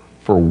them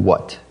for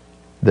what?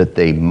 That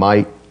they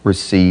might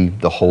receive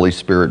the Holy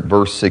Spirit.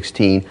 Verse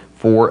 16,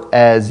 for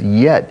as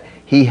yet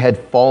he had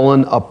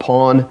fallen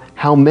upon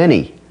how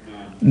many?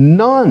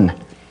 None.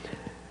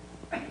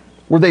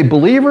 Were they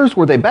believers?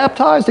 Were they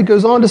baptized? It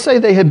goes on to say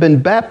they had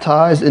been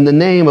baptized in the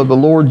name of the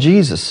Lord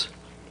Jesus.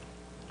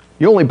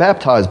 You only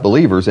baptize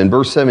believers. In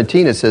verse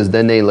 17 it says,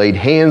 then they laid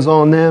hands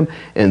on them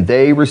and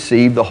they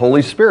received the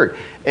Holy Spirit.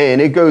 And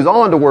it goes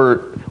on to where,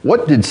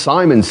 what did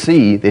Simon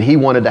see that he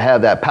wanted to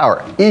have that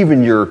power?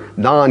 Even your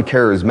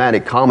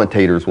non-charismatic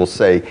commentators will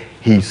say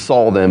he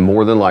saw them,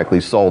 more than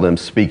likely saw them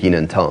speaking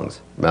in tongues.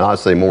 And I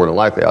say more than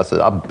likely. I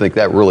think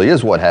that really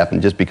is what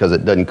happened, just because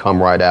it doesn't come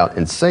right out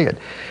and say it.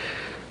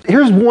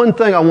 Here's one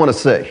thing I want to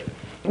say.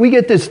 We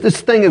get this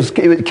thing,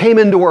 it came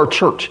into our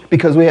church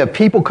because we have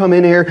people come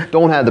in here,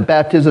 don't have the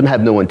baptism,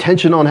 have no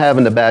intention on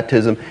having the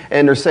baptism,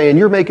 and they're saying,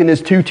 you're making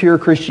this two-tier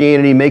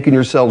Christianity, making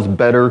yourselves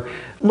better.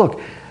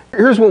 Look,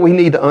 here's what we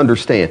need to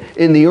understand.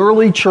 In the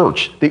early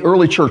church,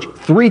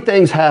 three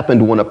things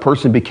happened when a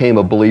person became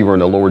a believer in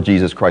the Lord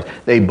Jesus Christ.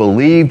 They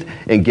believed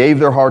and gave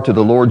their heart to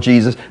the Lord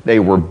Jesus. They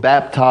were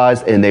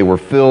baptized and they were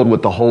filled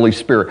with the Holy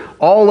Spirit.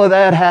 All of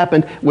that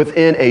happened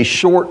within a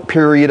short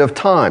period of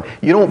time.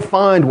 You don't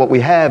find what we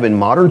have in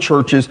modern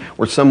churches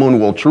where someone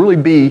will truly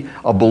be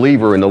a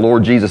believer in the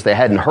Lord Jesus. They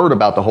hadn't heard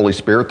about the Holy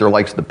Spirit. They're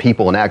like the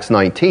people in Acts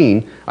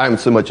 19. I haven't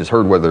so much as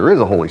heard whether there is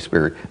a Holy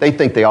Spirit. They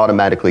think they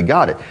automatically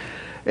got it.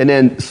 And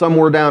then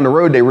somewhere down the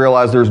road, they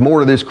realize there's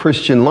more to this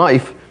Christian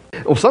life.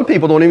 Well, some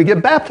people don't even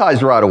get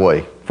baptized right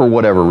away for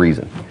whatever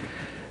reason.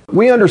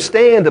 We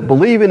understand that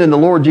believing in the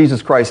Lord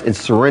Jesus Christ and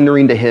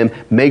surrendering to Him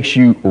makes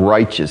you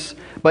righteous.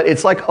 But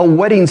it's like a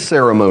wedding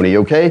ceremony,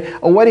 okay?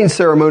 A wedding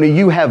ceremony,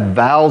 you have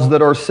vows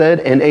that are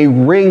said and a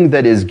ring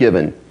that is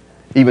given,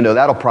 even though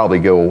that'll probably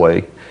go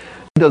away.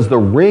 Does the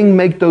ring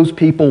make those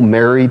people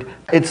married?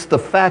 It's the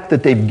fact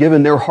that they've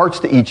given their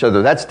hearts to each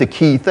other. That's the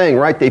key thing,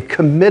 right? They've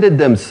committed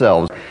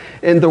themselves.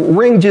 And the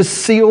ring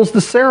just seals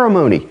the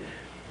ceremony.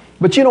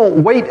 But you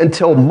don't wait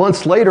until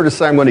months later to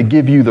say, I'm going to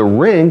give you the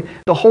ring.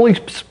 The Holy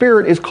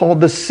Spirit is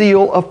called the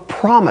seal of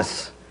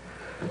promise.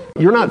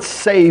 you're not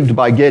saved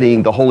by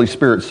getting the Holy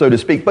Spirit, so to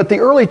speak. But the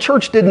early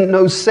church didn't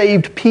know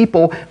saved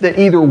people that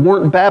either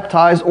weren't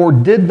baptized or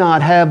did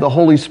not have the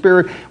Holy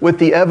Spirit with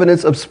the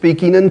evidence of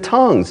speaking in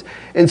tongues.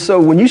 And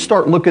so when you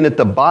start looking at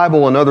the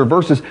Bible and other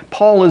verses,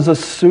 Paul is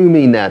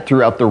assuming that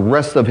throughout the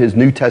rest of his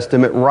New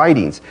Testament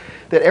writings,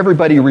 that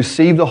everybody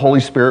received the Holy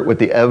Spirit with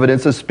the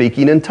evidence of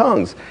speaking in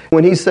tongues.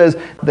 When he says,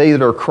 they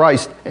that are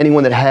Christ,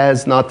 anyone that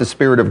has not the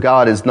Spirit of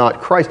God is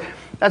not Christ,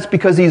 that's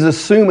because he's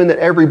assuming that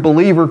every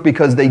believer,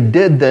 because they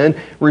did then,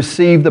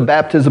 receive the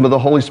baptism of the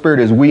Holy Spirit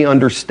as we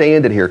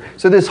understand it here.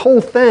 So this whole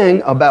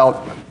thing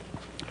about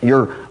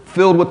you're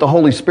filled with the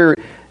Holy Spirit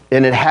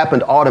and it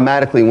happened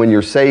automatically when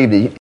you're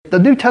saved, the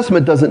New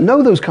Testament doesn't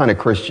know those kind of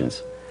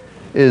Christians,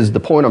 is the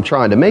point I'm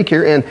trying to make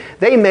here. And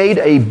they made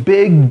a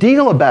big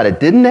deal about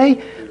it, didn't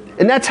they?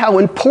 And that's how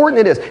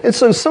important it is. And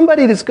so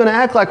somebody that's going to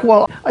act like,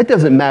 well, it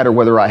doesn't matter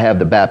whether I have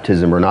the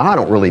baptism or not, I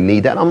don't really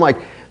need that. I'm like,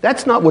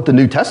 that's not what the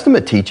New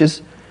Testament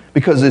teaches.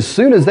 Because as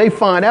soon as they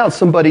find out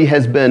somebody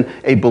has been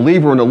a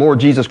believer in the Lord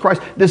Jesus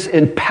Christ, this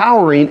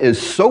empowering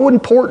is so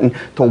important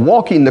to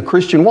walking the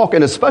Christian walk,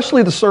 and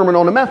especially the Sermon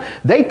on the Mount.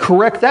 They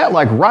correct that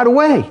like right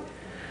away.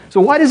 So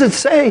why does it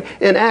say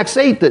in Acts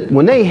 8 that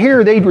when they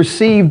hear they'd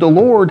received the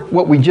Lord,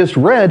 what we just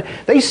read,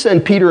 they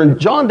send Peter and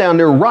John down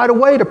there right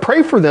away to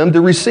pray for them to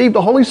receive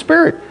the Holy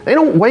Spirit? They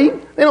don't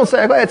wait. They don't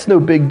say, that's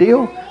no big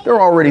deal. They're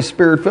already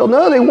Spirit-filled.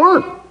 No, they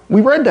weren't. We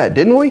read that,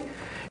 didn't we?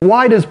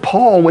 Why does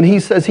Paul, when he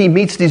says he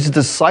meets these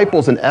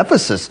disciples in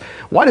Ephesus,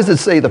 why does it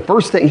say the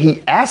first thing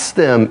he asks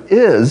them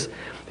is,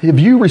 have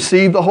you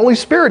received the Holy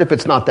Spirit, if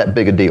it's not that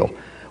big a deal?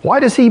 Why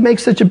does he make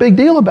such a big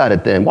deal about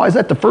it then? Why is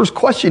that the first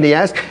question he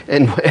asks?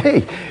 And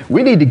hey,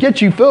 we need to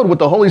get you filled with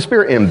the Holy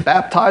Spirit and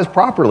baptized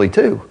properly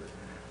too.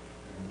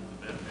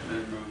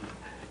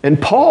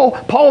 And Paul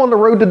on the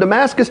road to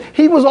Damascus,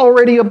 he was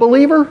already a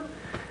believer.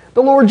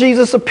 The Lord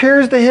Jesus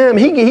appears to him.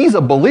 He's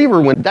a believer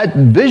when that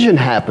vision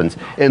happens.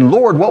 And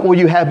Lord, what will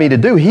you have me to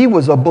do? He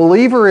was a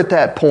believer at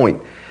that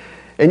point.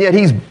 And yet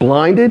he's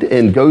blinded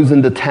and goes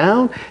into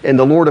town. And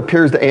the Lord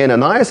appears to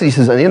Ananias. He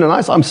says,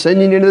 Ananias, I'm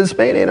sending you to this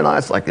man.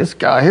 Ananias like, this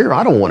guy here,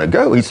 I don't want to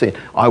go. He's saying,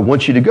 I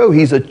want you to go.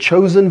 He's a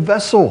chosen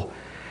vessel.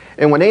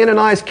 And when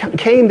Ananias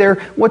came there,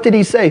 what did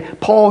he say?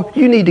 Paul,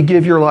 you need to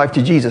give your life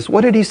to Jesus.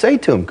 What did he say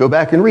to him? Go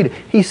back and read it.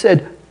 He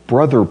said,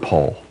 Brother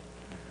Paul.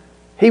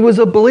 He was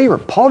a believer.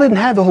 Paul didn't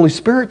have the Holy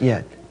Spirit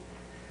yet.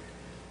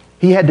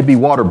 He had to be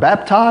water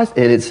baptized,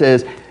 and it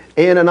says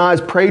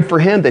Ananias prayed for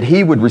him that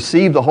he would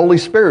receive the Holy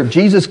Spirit.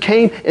 Jesus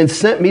came and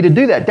sent me to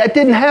do that. That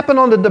didn't happen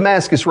on the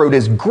Damascus Road,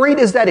 as great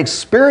as that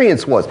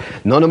experience was.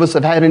 None of us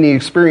have had any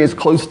experience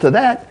close to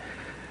that.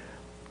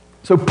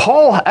 So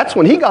Paul, that's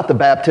when he got the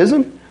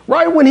baptism,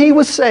 right when he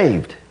was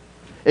saved.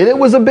 And it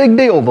was a big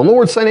deal. The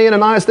Lord sent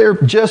Ananias there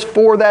just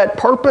for that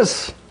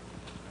purpose.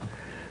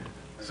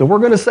 So we're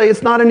going to say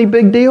it's not any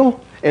big deal.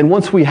 And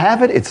once we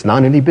have it, it's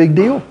not any big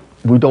deal.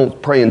 We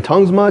don't pray in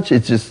tongues much.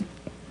 It's just,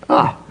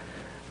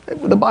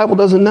 the Bible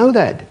doesn't know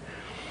that.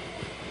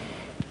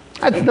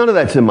 None of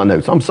that's in my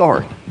notes. I'm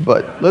sorry.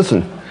 But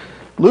listen,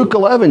 Luke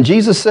 11,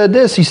 Jesus said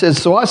this. He says,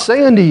 so I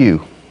say unto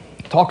you,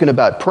 talking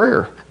about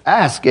prayer,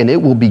 ask and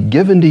it will be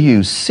given to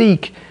you.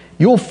 Seek,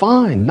 you'll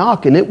find.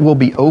 Knock and it will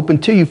be open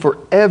to you. For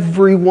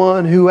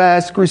everyone who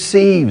asks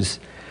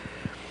receives.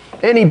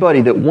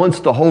 Anybody that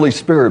wants the Holy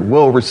Spirit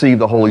will receive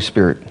the Holy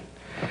Spirit.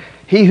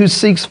 He who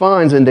seeks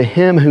finds, and to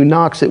him who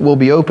knocks it will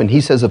be opened. He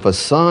says, if a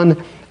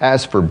son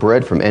asks for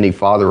bread from any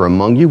father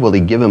among you, will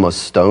he give him a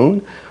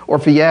stone? Or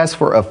if he asks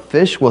for a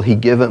fish, will he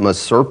give him a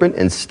serpent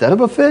instead of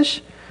a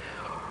fish?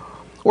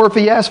 Or if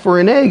he asks for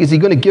an egg, is he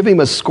going to give him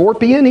a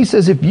scorpion? He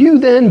says, if you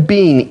then,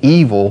 being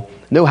evil,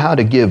 know how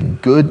to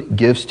give good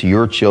gifts to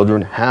your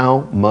children,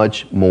 how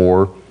much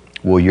more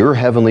will your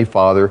heavenly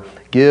Father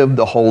give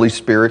the Holy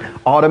Spirit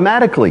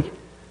automatically?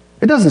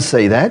 It doesn't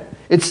say that.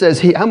 It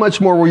says, how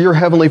much more will your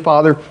heavenly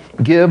Father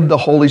give the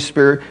Holy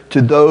Spirit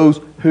to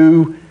those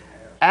who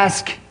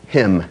ask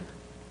him?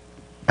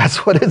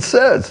 That's what it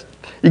says.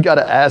 You got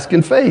to ask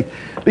in faith.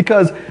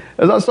 Because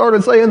as I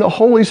started saying, the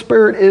Holy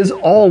Spirit is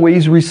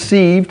always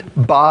received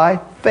by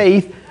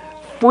faith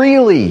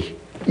freely.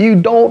 You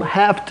don't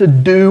have to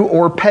do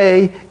or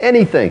pay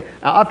anything.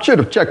 Now, I should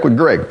have checked with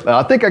Greg.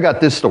 I think I got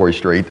this story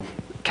straight.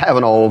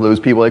 Having all of those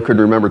people I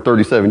couldn't remember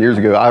 37 years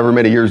ago, however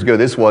many years ago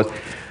this was.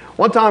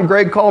 One time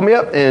Greg called me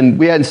up and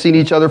we hadn't seen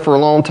each other for a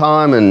long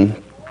time,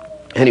 and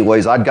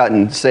anyways, I'd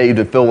gotten saved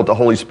and filled with the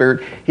Holy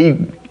Spirit.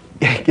 He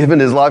given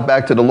his life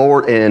back to the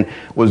Lord and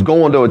was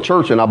going to a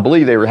church, and I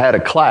believe they had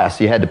a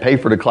class. You had to pay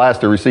for the class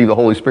to receive the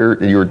Holy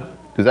Spirit. And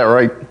is that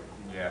right?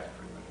 Yeah.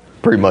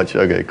 Pretty much.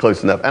 Okay,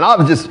 close enough. And I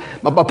was just,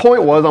 my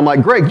point was, I'm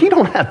like, Greg, you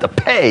don't have to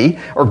pay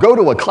or go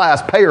to a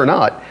class, pay or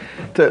not,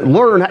 to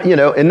learn,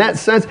 in that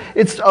sense,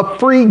 it's a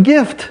free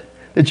gift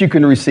that you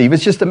can receive.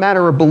 It's just a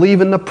matter of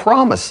believing the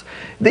promise.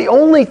 The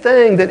only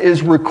thing that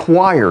is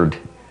required,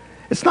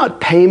 it's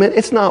not payment,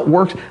 it's not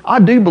works.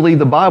 I do believe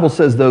the Bible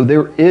says, though,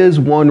 there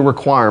is one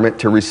requirement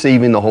to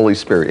receiving the Holy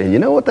Spirit. And you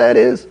know what that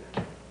is?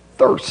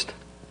 Thirst.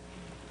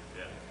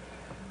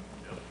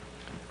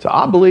 So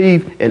I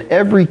believe in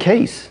every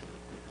case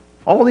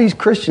All these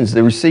Christians,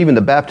 they're receiving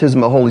the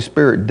baptism of the Holy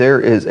Spirit. There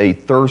is a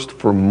thirst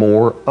for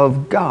more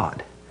of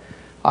God.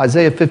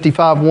 Isaiah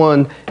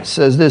 55:1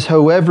 says this,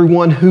 "Ho,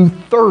 everyone who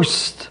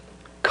thirsts,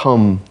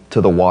 come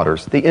to the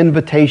waters." The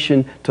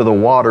invitation to the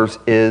waters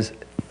is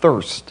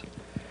thirst.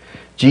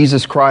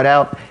 Jesus cried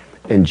out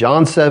in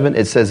John 7,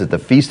 it says at the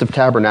Feast of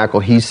Tabernacle,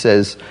 he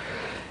says,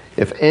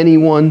 "If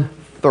anyone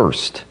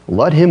thirst,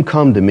 let him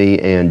come to me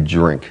and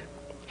drink.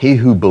 He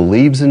who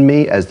believes in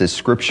me, as the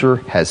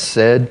scripture has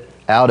said,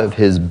 out of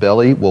his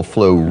belly will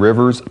flow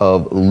rivers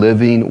of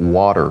living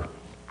water."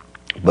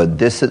 But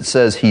this it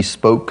says he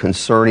spoke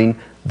concerning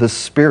the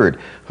Spirit,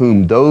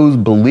 whom those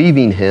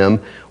believing him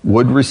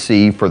would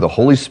receive, for the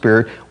Holy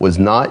Spirit was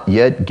not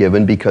yet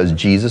given because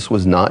Jesus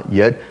was not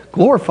yet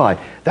glorified.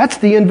 That's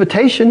the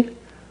invitation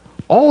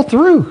all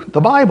through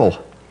the Bible.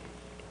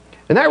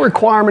 And that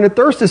requirement of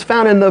thirst is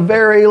found in the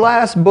very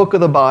last book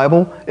of the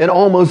Bible, and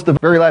almost the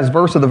very last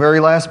verse of the very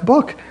last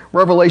book,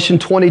 Revelation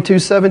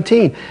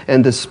 22:17.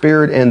 "And the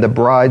Spirit and the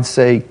bride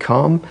say,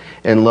 'Come,'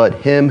 and let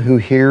him who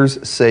hears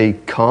say,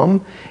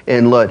 'Come,'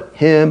 and let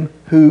him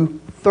who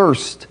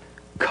thirsts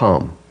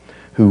come.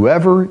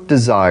 Whoever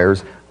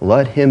desires,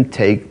 let him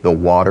take the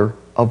water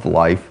of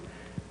life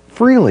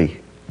freely."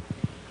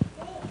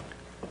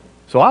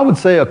 So I would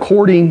say,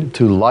 according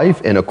to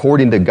life and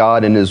according to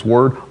God and His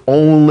Word,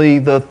 only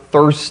the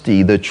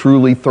thirsty, the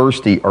truly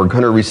thirsty, are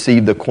going to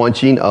receive the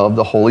quenching of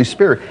the Holy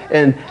Spirit.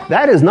 And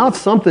that is not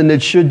something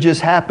that should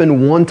just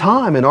happen one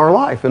time in our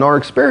life, in our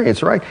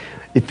experience, right?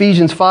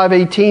 Ephesians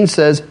 5:18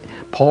 says,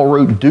 Paul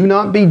wrote, "Do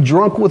not be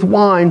drunk with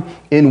wine,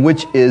 in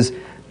which is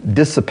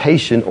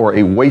dissipation," or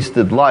a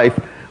wasted life,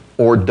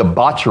 or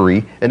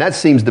debauchery. And that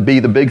seems to be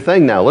the big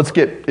thing now. Let's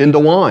get into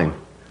wine.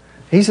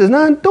 He says,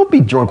 no, don't be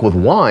drunk with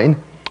wine.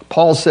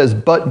 Paul says,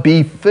 "But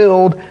be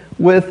filled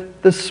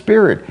with the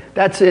Spirit."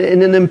 That's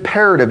an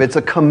imperative. It's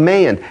a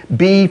command.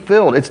 Be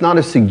filled. It's not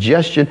a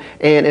suggestion,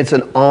 and it's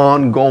an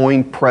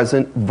ongoing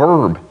present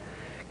verb.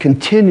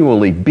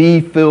 Continually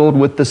be filled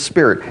with the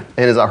Spirit.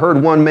 And as I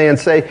heard one man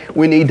say,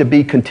 we need to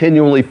be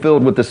continually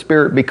filled with the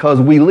Spirit because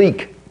we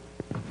leak.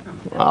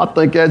 I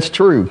think that's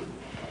true.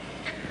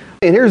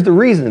 And here's the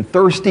reason.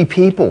 Thirsty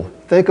people.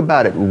 Think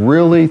about it.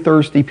 Really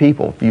thirsty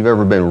people, if you've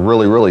ever been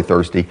really, really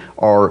thirsty,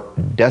 are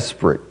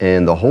desperate.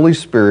 And the Holy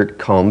Spirit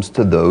comes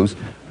to those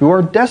who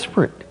are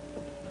desperate.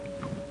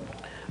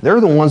 They're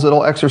the ones that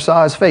will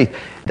exercise faith.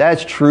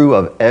 That's true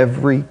of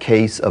every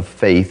case of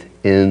faith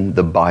in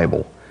the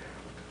Bible,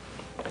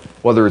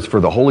 whether it's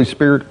for the Holy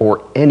Spirit or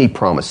any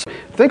promise.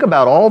 Think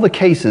about all the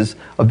cases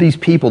of these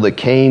people that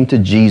came to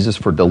Jesus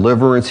for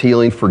deliverance,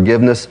 healing,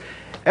 forgiveness.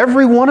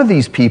 Every one of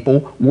these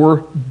people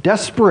were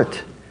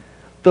desperate.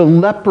 The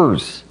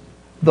lepers,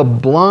 the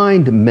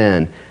blind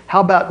men. How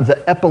about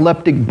the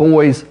epileptic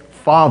boy's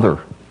father?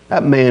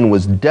 That man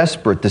was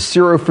desperate. The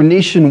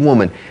Syrophoenician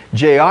woman,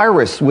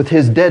 Jairus with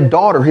his dead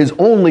daughter, his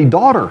only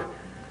daughter.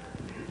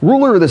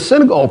 Ruler of the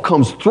synagogue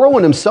comes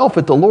throwing himself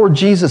at the Lord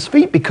Jesus'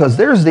 feet because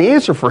there's the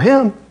answer for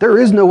him. There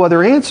is no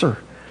other answer.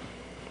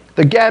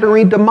 The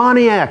Gadarene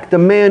demoniac, the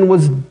man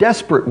was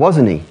desperate,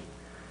 wasn't he?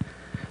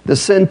 The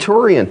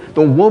centurion,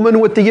 the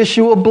woman with the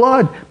issue of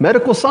blood.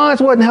 Medical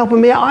science wasn't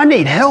helping me out. I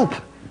need help.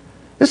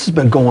 This has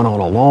been going on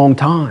a long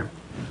time.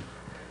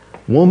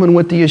 Woman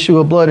with the issue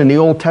of blood. In the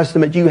Old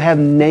Testament, you have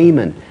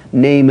Naaman.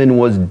 Naaman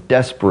was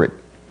desperate.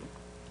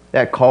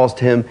 That caused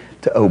him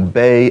to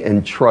obey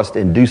and trust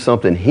and do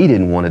something he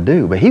didn't want to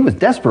do. But he was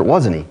desperate,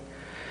 wasn't he?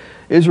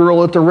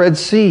 Israel at the Red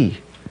Sea.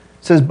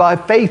 It says, by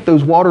faith,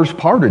 those waters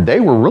parted. They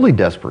were really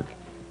desperate.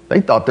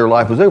 They thought their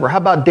life was over. How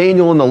about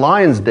Daniel and the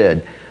lion's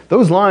den?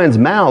 Those lions'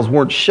 mouths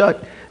weren't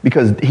shut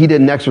because he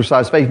didn't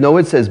exercise faith. No,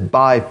 it says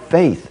by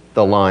faith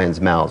the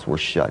lions' mouths were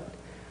shut.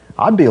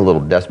 I'd be a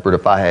little desperate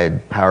if I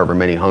had however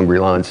many hungry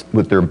lions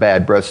with their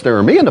bad breath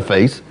staring me in the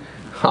face.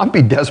 I'd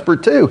be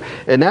desperate too.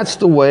 And that's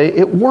the way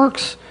it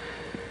works.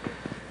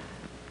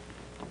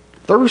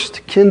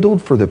 Thirst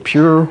kindled for the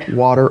pure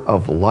water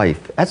of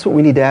life. That's what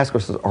we need to ask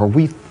ourselves. Are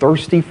we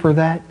thirsty for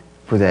that?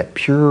 For that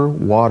pure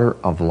water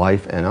of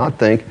life? And I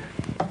think,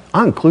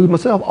 I include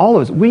myself, all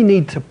of us, we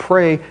need to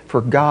pray for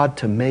God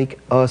to make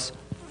us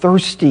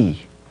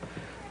thirsty.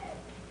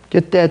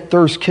 Get that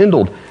thirst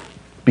kindled,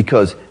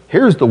 because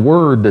here's the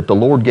word that the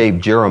Lord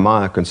gave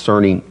Jeremiah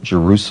concerning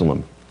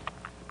Jerusalem.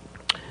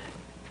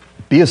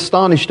 Be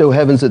astonished, O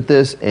heavens, at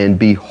this, and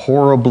be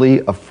horribly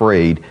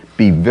afraid.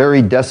 Be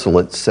very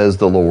desolate, says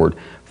the Lord,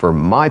 for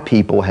my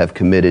people have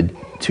committed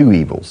two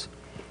evils.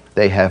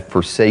 They have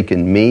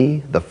forsaken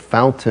me, the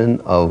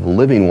fountain of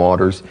living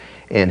waters,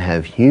 and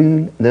have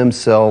hewn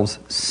themselves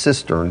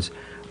cisterns,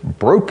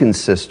 broken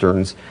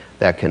cisterns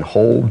that can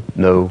hold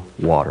no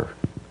water.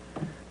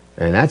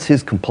 And that's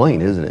his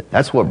complaint, isn't it?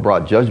 That's what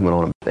brought judgment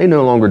on them. They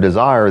no longer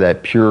desire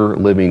that pure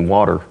living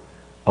water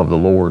of the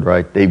Lord,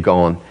 right? They've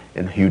gone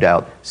and hewed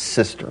out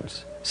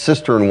cisterns.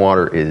 Cistern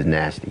water is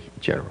nasty,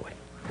 generally.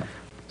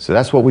 So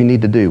that's what we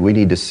need to do. We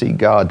need to seek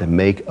God to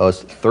make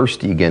us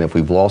thirsty again if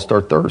we've lost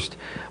our thirst.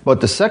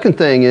 But the second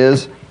thing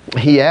is,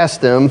 he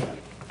asked them,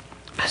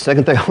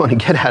 Second thing I want to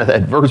get out of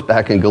that verse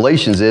back in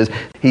Galatians is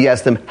he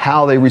asked them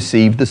how they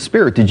received the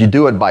Spirit. Did you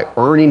do it by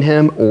earning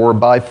him or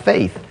by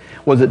faith?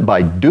 Was it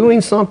by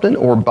doing something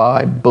or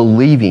by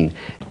believing?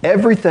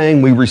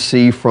 Everything we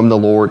receive from the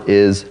Lord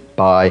is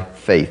by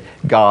faith.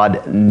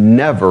 God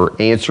never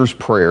answers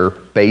prayer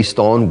based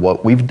on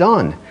what we've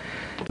done.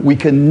 We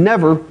can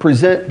never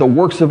present the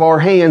works of our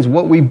hands,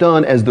 what we've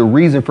done, as the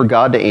reason for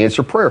God to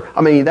answer prayer.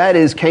 I mean, that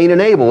is Cain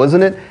and Abel,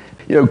 isn't it?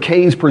 You know,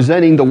 Cain's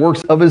presenting the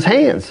works of his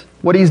hands,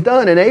 what he's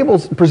done, and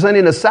Abel's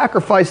presenting a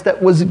sacrifice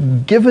that was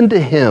given to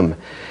him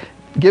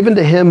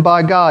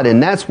by God.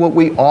 And that's what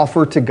we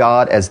offer to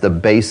God as the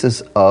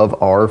basis of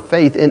our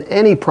faith in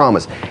any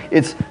promise.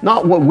 It's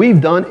not what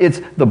we've done,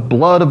 it's the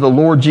blood of the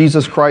Lord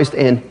Jesus Christ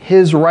and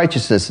his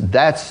righteousness.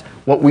 That's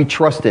what we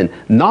trust in,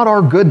 not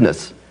our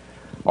goodness.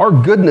 Our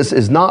goodness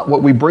is not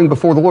what we bring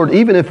before the Lord,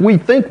 even if we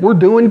think we're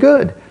doing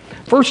good.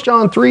 1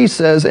 John 3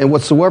 says, and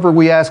whatsoever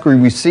we ask, we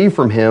receive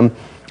from him,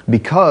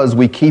 because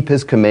we keep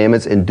his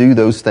commandments and do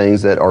those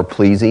things that are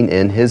pleasing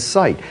in his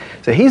sight.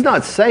 So he's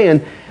not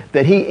saying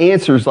that he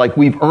answers like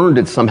we've earned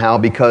it somehow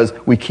because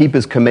we keep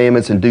his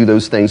commandments and do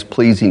those things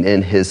pleasing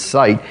in his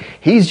sight.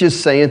 He's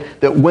just saying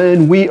that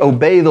when we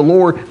obey the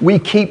Lord, we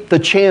keep the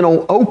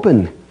channel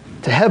open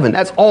to heaven.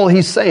 That's all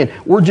he's saying.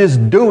 We're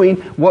just doing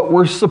what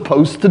we're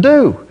supposed to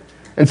do.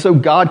 And so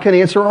God can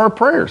answer our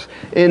prayers.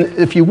 And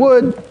if you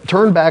would,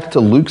 turn back to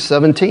Luke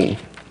 17.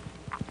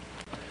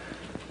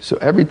 So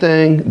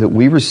everything that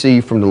we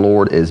receive from the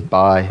Lord is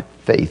by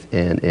faith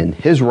and in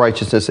his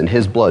righteousness and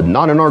his blood,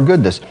 not in our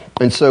goodness.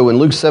 And so in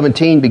Luke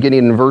 17,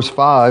 beginning in verse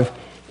 5,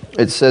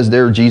 it says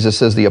there, Jesus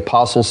says, the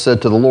apostles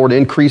said to the Lord,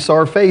 increase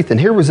our faith. And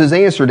here was his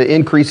answer to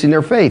increasing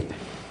their faith.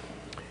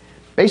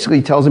 Basically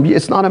he tells them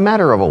it's not a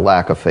matter of a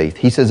lack of faith.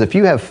 He says, if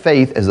you have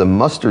faith as a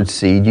mustard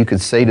seed, you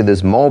could say to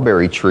this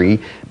mulberry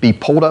tree, be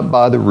pulled up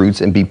by the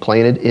roots and be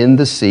planted in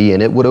the sea,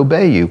 and it would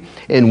obey you.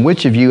 And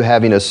which of you,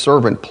 having a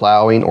servant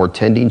plowing or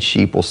tending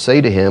sheep, will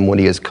say to him when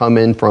he has come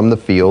in from the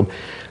field,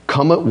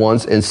 come at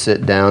once and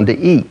sit down to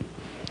eat?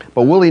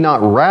 But will he not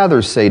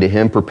rather say to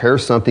him, prepare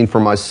something for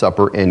my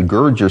supper and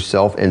gird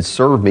yourself and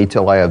serve me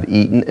till I have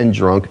eaten and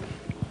drunk,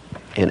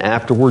 and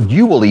afterward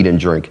you will eat and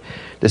drink?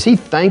 Does he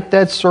thank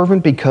that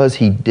servant because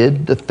he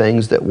did the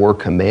things that were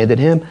commanded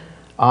him?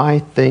 I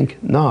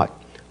think not.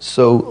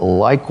 So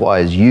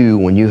likewise you,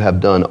 when you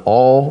have done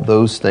all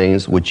those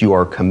things which you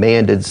are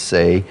commanded,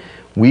 say,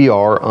 we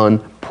are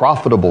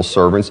unprofitable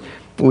servants.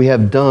 We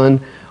have done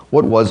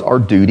what was our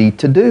duty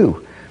to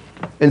do.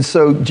 And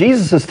so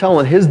Jesus is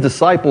telling his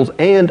disciples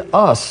and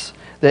us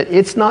that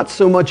it's not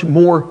so much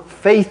more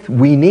faith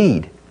we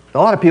need. A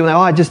lot of people say,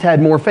 I just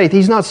had more faith.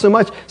 He's not so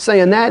much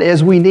saying that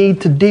as we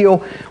need to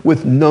deal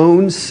with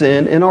known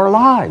sin in our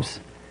lives.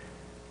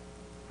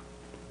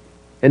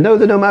 And know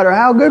that no matter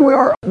how good we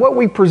are, what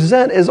we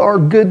present as our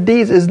good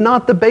deeds is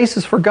not the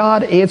basis for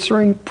God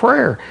answering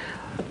prayer.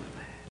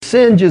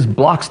 Sin just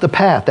blocks the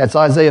path. That's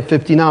Isaiah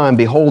 59.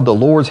 Behold, the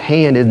Lord's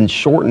hand isn't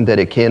shortened that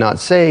it cannot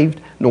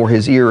save, nor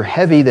his ear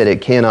heavy that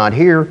it cannot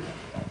hear.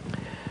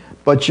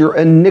 But your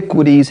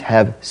iniquities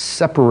have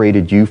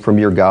separated you from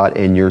your God,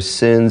 and your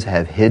sins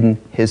have hidden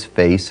his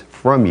face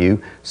from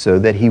you so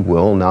that he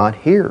will not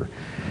hear.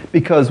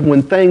 Because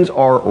when things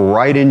are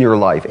right in your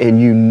life,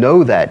 and you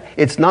know that,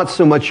 it's not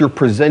so much you're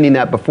presenting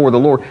that before the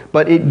Lord,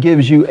 but it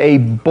gives you a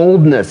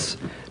boldness.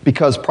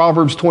 Because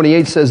Proverbs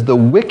 28 says, the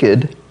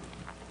wicked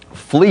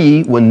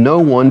flee when no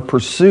one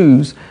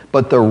pursues,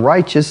 but the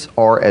righteous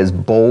are as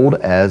bold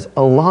as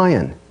a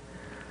lion.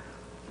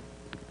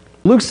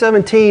 Luke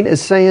 17 is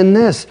saying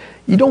this.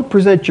 You don't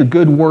present your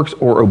good works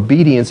or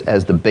obedience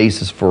as the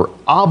basis for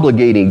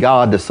obligating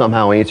God to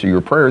somehow answer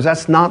your prayers.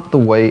 That's not the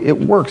way it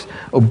works.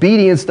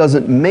 Obedience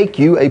doesn't make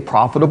you a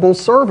profitable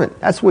servant.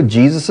 That's what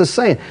Jesus is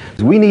saying.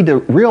 We need to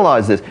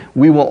realize this.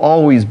 We will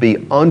always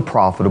be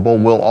unprofitable.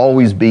 We'll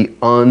always be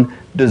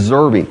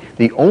undeserving.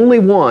 The only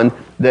one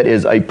that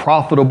is a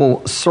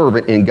profitable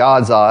servant in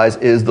God's eyes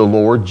is the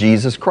Lord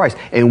Jesus Christ.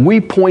 And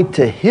we point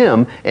to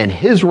him and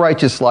his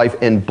righteous life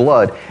and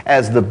blood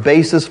as the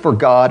basis for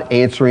God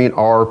answering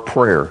our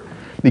prayer.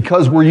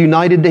 Because we're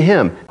united to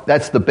him,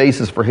 that's the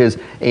basis for his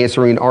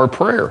answering our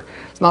prayer.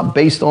 It's not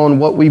based on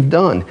what we've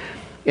done.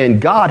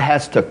 And God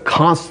has to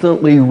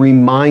constantly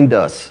remind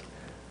us,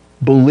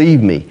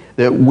 believe me,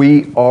 that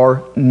we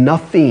are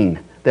nothing,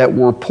 that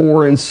we're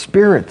poor in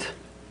spirit.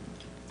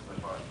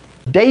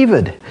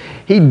 David,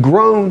 he'd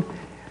grown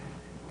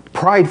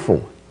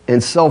prideful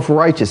and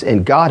self-righteous,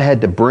 and God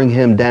had to bring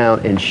him down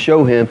and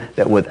show him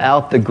that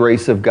without the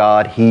grace of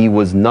God, he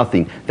was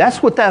nothing.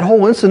 That's what that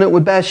whole incident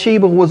with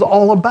Bathsheba was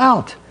all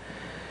about.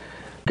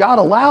 God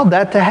allowed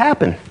that to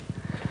happen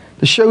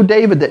to show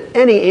David that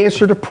any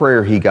answer to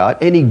prayer he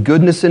got, any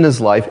goodness in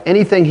his life,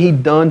 anything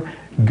he'd done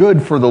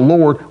good for the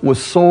Lord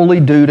was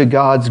solely due to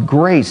God's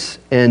grace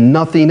and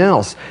nothing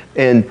else.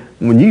 And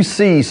when you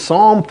see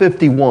Psalm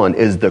 51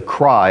 is the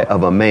cry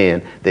of a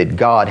man that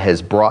God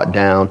has brought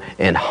down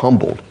and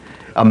humbled.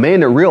 A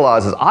man that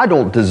realizes, I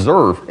don't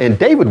deserve. And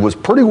David was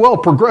pretty well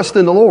progressed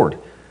in the Lord.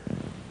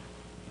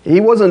 He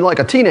wasn't like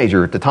a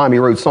teenager at the time he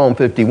wrote Psalm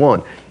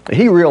 51.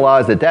 He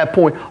realized at that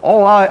point,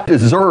 all I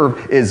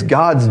deserve is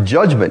God's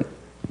judgment.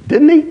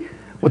 Didn't he?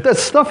 With that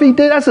stuff he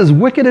did, that's as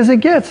wicked as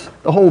it gets.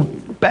 The whole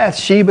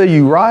Bathsheba,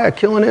 Uriah,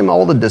 killing him,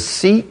 all the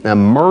deceit, the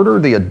murder,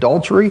 the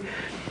adultery.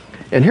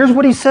 And here's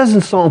what he says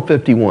in Psalm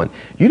 51.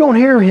 You don't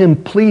hear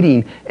him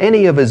pleading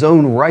any of his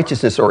own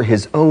righteousness or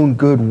his own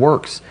good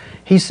works.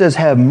 He says,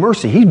 have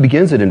mercy. He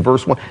begins it in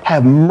verse 1.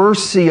 Have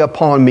mercy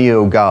upon me,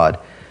 O God.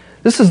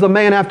 This is the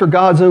man after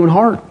God's own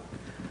heart.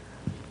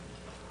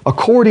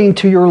 According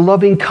to your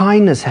loving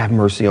kindness, have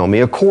mercy on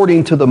me.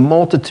 According to the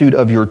multitude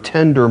of your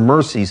tender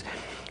mercies.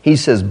 He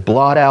says,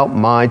 blot out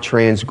my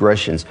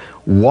transgressions.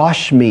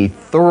 Wash me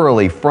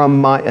thoroughly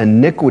from my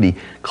iniquity.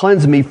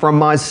 Cleanse me from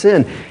my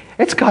sin.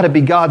 It's got to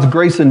be God's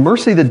grace and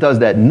mercy that does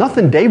that.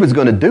 Nothing David's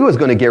going to do is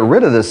going to get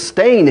rid of the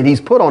stain that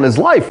he's put on his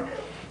life.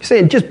 He's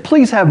saying, just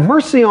please have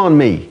mercy on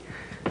me.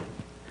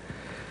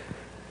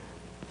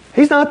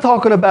 He's not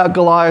talking about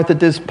Goliath at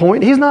this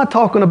point. He's not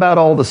talking about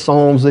all the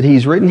Psalms that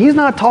he's written. He's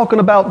not talking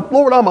about,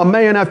 Lord, I'm a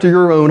man after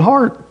your own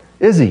heart,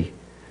 is he?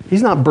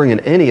 He's not bringing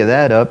any of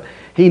that up.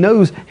 He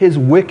knows his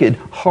wicked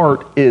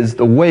heart is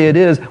the way it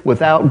is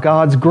without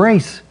God's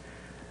grace.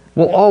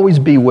 Will always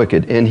be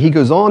wicked. And he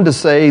goes on to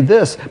say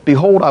this,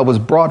 behold, I was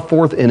brought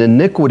forth in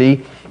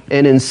iniquity,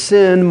 and in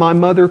sin my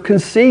mother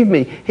conceived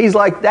me. He's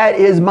like, that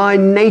is my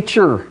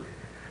nature,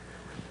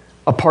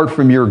 apart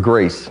from your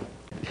grace.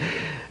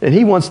 And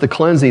he wants the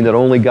cleansing that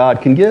only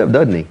God can give,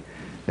 doesn't he?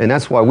 And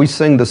that's why we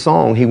sing the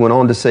song. He went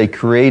on to say,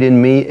 create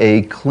in me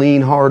a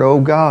clean heart,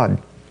 O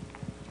God,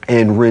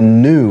 and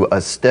renew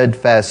a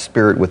steadfast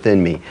spirit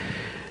within me.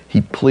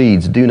 He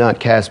pleads, do not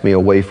cast me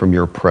away from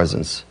your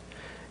presence,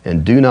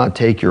 and do not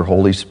take your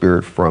Holy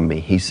Spirit from me.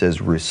 He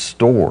says,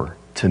 restore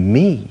to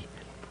me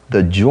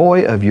the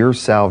joy of your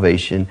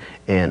salvation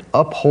and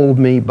uphold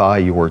me by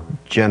your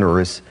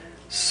generous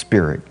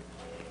spirit.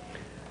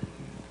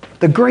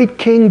 The great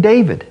King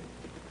David,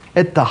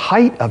 at the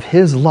height of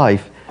his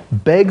life,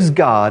 begs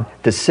God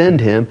to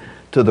send him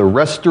to the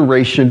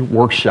restoration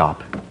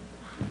workshop.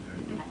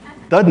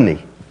 Doesn't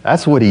he?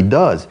 That's what he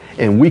does.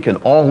 And we can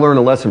all learn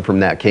a lesson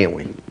from that, can't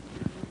we?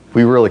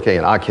 We really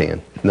can. I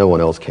can. No one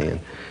else can.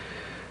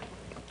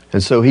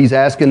 And so he's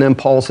asking them,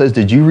 Paul says,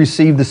 did you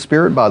receive the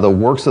Spirit by the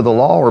works of the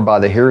law or by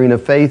the hearing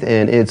of faith?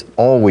 And it's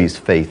always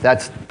faith.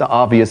 That's the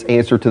obvious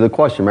answer to the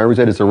question. Remember, we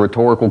said it's a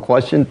rhetorical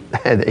question?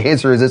 The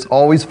answer is it's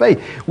always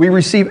faith. We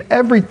receive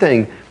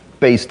everything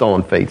based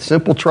on faith.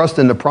 Simple trust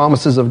in the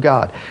promises of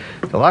God.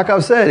 Like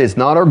I've said, it's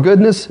not our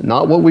goodness,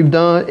 not what we've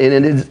done.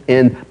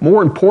 And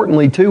more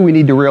importantly, too, we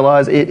need to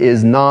realize it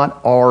is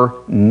not our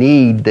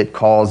need that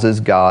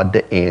causes God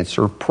to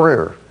answer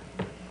prayer.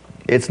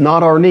 It's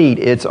not our need,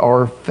 it's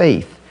our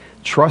faith.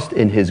 Trust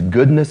in His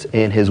goodness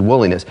and His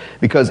willingness.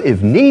 Because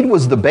if need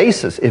was the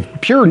basis, if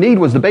pure need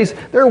was the basis,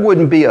 there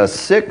wouldn't be a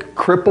sick,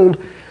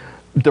 crippled,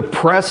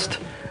 depressed,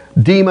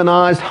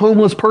 demonized,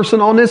 homeless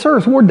person on this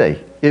earth, would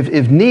they?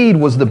 If need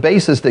was the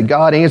basis that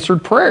God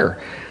answered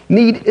prayer.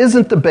 Need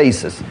isn't the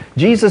basis.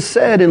 Jesus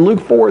said in Luke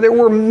 4, there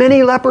were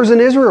many lepers in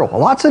Israel,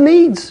 lots of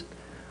needs.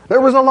 There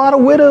was a lot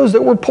of widows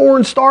that were poor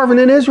and starving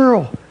in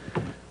Israel.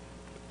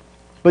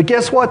 But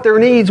guess what? Their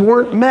needs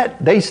weren't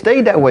met. They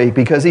stayed that way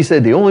because he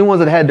said the only ones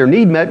that had their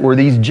need met were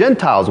these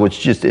Gentiles, which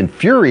just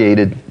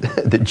infuriated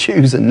the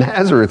Jews in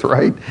Nazareth,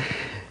 right?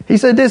 He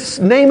said this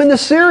Naaman the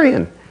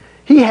Syrian,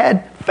 he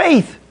had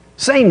faith.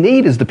 Same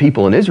need as the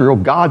people in Israel,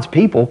 God's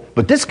people,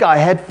 but this guy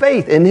had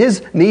faith and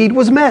his need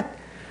was met.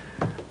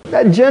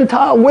 That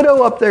Gentile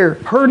widow up there,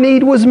 her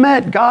need was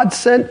met. God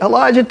sent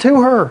Elijah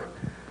to her.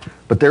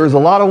 But there was a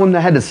lot of them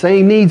that had the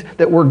same needs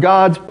that were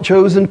God's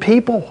chosen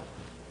people.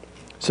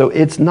 So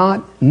it's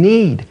not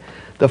need.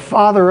 The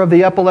father of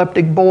the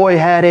epileptic boy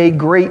had a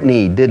great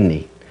need, didn't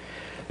he?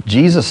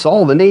 Jesus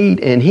saw the need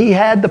and he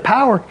had the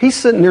power. He's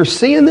sitting there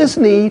seeing this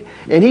need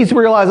and he's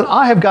realizing,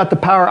 I have got the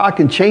power. I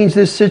can change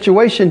this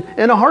situation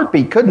in a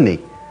heartbeat, couldn't he?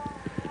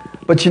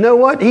 But you know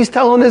what? He's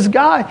telling this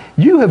guy,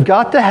 you have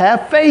got to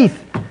have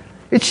faith.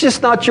 It's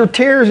just not your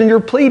tears and your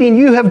pleading.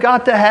 You have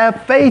got to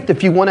have faith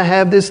if you want to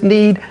have this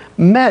need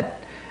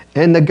met.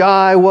 And the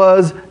guy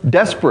was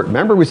desperate.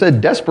 Remember, we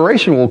said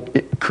desperation will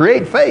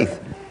create faith.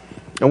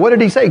 And what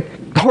did he say?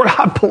 Lord,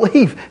 I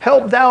believe.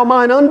 Help thou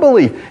mine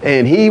unbelief.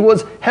 And he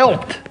was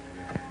helped.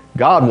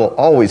 God will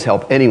always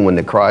help anyone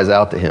that cries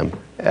out to him.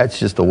 That's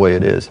just the way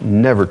it is.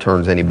 Never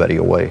turns anybody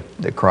away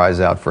that cries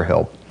out for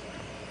help.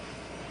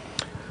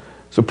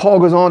 So Paul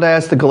goes on to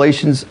ask the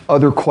Galatians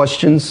other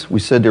questions. We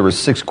said there were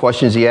 6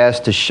 questions he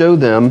asked to show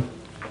them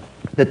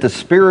that the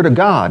Spirit of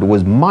God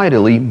was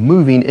mightily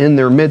moving in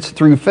their midst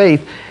through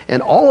faith.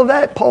 And all of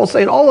that, Paul's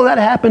saying, all of that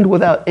happened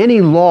without any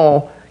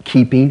law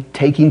keeping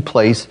taking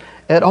place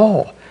at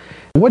all.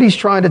 What he's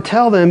trying to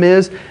tell them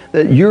is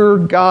that you're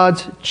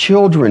God's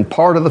children,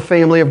 part of the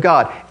family of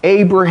God.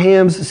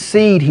 Abraham's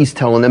seed, he's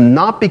telling them,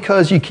 not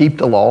because you keep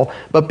the law,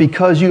 but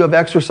because you have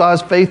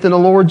exercised faith in the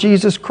Lord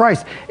Jesus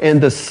Christ.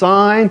 And the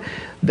sign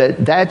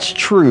that that's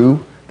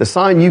true, the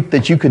sign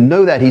that you can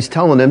know that, he's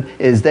telling them,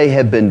 is they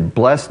have been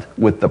blessed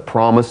with the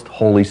promised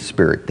Holy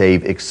Spirit.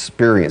 They've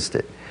experienced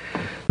it.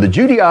 The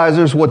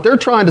Judaizers, what they're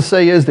trying to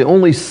say is the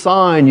only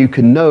sign you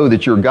can know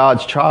that you're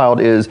God's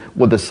child is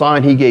with the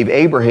sign he gave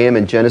Abraham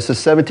in Genesis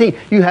 17.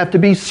 You have to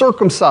be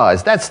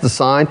circumcised. That's the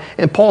sign.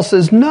 And Paul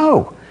says,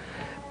 no.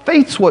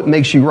 Faith's what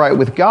makes you right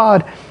with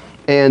God.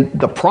 And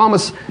the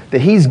promise that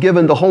he's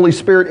given the Holy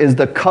Spirit is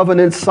the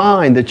covenant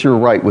sign that you're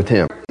right with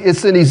him.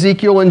 It's in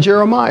Ezekiel and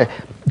Jeremiah.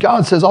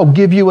 God says, I'll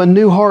give you a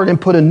new heart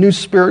and put a new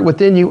spirit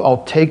within you.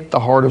 I'll take the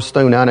heart of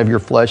stone out of your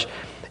flesh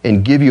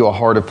and give you a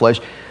heart of flesh.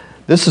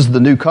 This is the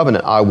new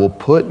covenant. I will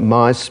put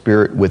my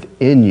spirit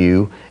within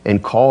you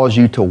and cause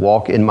you to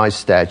walk in my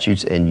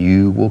statutes, and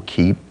you will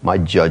keep my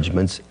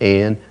judgments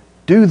and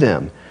do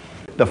them.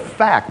 The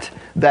fact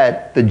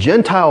that the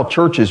Gentile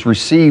churches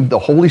received the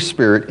Holy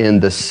Spirit in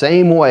the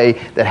same way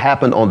that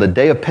happened on the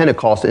day of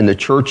Pentecost in the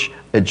church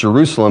at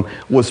Jerusalem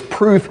was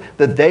proof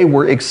that they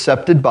were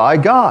accepted by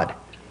God.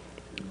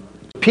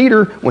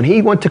 Peter, when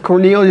he went to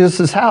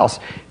Cornelius' house,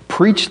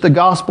 preached the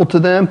gospel to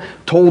them,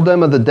 told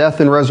them of the death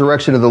and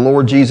resurrection of the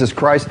Lord Jesus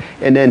Christ,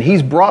 and then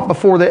he's brought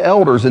before the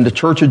elders in the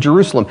church of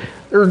Jerusalem.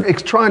 They're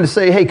trying to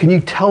say, hey, can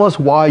you tell us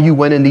why you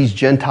went in these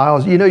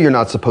Gentiles? You know you're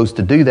not supposed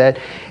to do that.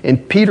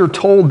 And Peter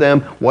told them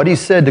what he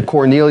said to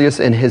Cornelius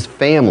and his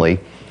family,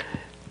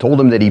 told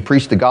them that he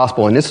preached the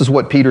gospel, and this is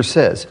what Peter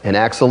says in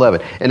Acts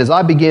 11. And as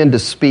I began to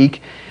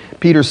speak,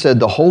 Peter said,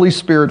 the Holy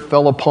Spirit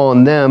fell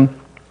upon them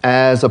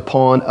as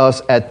upon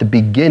us at the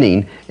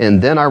beginning.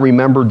 And then I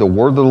remembered the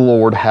word of the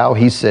Lord, how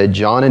he said,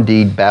 John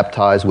indeed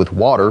baptized with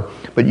water,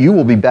 but you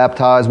will be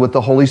baptized with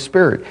the Holy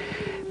Spirit.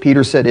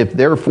 Peter said, if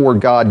therefore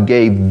God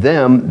gave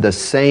them the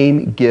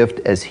same gift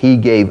as he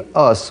gave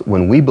us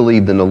when we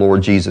believed in the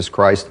Lord Jesus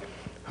Christ,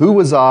 who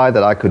was I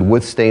that I could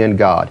withstand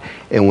God?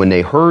 And when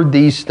they heard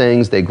these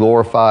things, they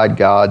glorified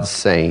God,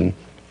 saying,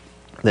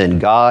 then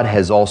God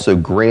has also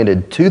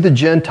granted to the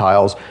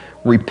Gentiles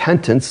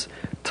repentance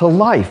to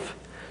life.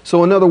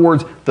 So in other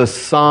words, the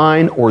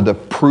sign or the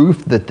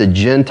proof that the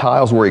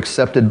Gentiles were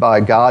accepted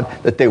by God,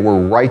 that they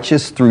were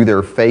righteous through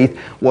their faith,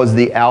 was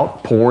the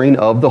outpouring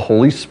of the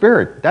Holy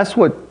Spirit. That's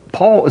what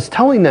Paul is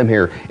telling them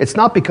here. It's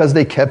not because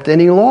they kept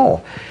any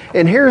law.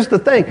 And here's the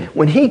thing.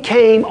 When he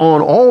came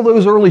on all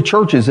those early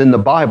churches in the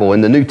Bible,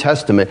 in the New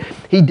Testament,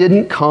 he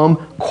didn't come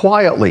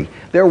quietly.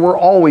 There were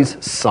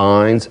always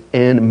signs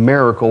and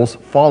miracles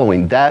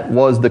following. That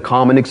was the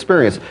common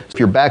experience. If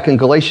you're back in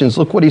Galatians,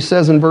 look what he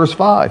says in verse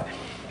 5.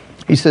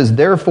 He says,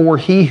 therefore,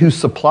 he who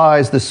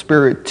supplies the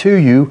Spirit to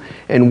you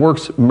and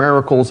works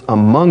miracles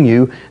among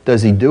you,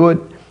 does he do it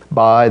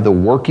by the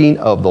working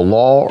of the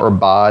law or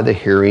by the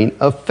hearing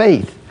of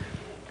faith?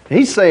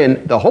 He's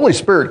saying the Holy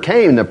Spirit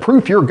came. The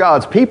proof you're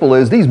God's people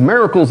is these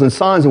miracles and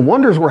signs and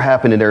wonders were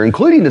happening there,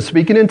 including the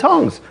speaking in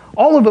tongues.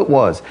 All of it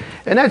was.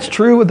 And that's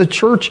true with the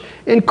church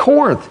in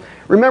Corinth.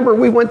 Remember,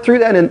 we went through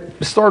that and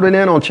started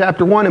in on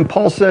chapter 1, and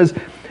Paul says,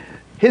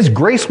 his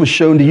grace was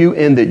shown to you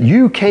in that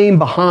you came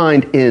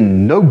behind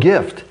in no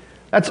gift.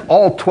 That's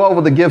all 12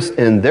 of the gifts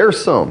and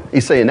there's some.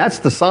 He's saying that's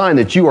the sign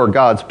that you are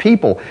God's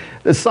people.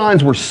 The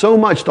signs were so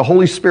much, the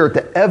Holy Spirit,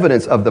 the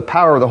evidence of the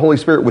power of the Holy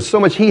Spirit was so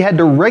much, he had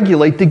to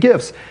regulate the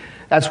gifts.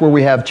 That's where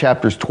we have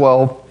chapters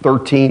 12,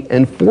 13,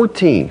 and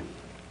 14.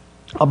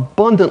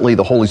 Abundantly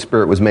the Holy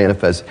Spirit was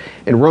manifest.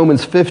 In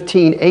Romans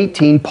 15,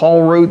 18,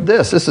 Paul wrote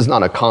this. This is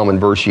not a common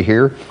verse you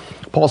hear.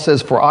 Paul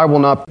says, for I will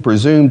not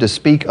presume to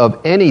speak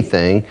of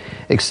anything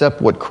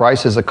except what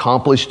Christ has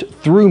accomplished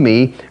through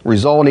me,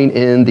 resulting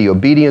in the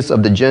obedience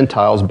of the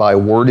Gentiles by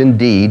word and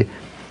deed.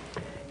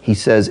 He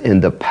says, in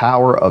the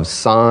power of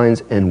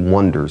signs and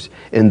wonders,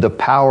 in the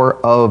power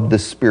of the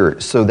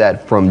Spirit, so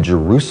that from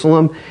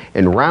Jerusalem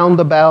and round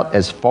about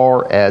as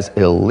far as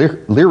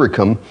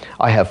Illyricum,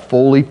 I have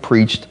fully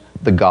preached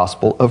the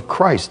gospel of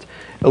Christ.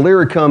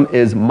 Illyricum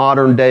is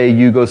modern day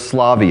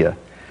Yugoslavia.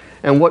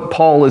 And what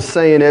Paul is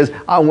saying is,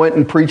 I went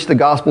and preached the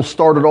gospel,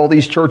 started all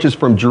these churches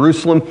from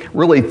Jerusalem,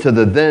 really to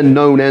the then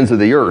known ends of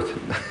the earth,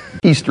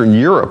 Eastern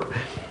Europe.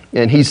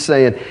 And he's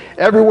saying,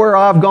 everywhere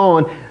I've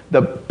gone,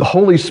 the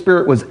Holy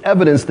Spirit was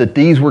evidence that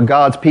these were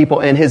God's people,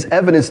 and his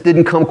evidence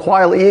didn't come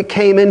quietly. It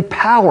came in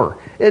power,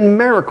 in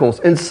miracles,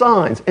 and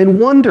signs,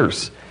 and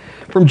wonders.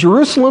 From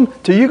Jerusalem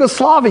to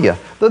Yugoslavia,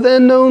 the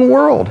then known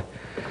world.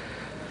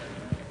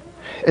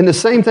 And the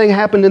same thing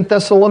happened in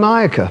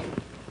Thessalonica.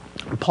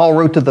 Paul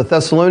wrote to the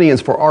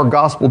Thessalonians, for our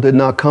gospel did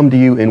not come to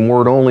you in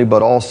word only,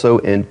 but also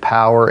in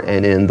power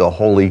and in the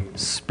Holy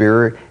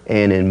Spirit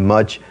and in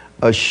much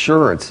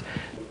assurance.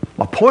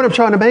 My point I'm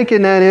trying to make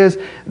in that is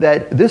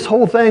that this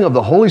whole thing of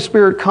the Holy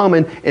Spirit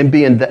coming and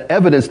being the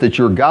evidence that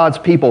you're God's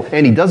people,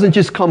 and he doesn't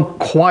just come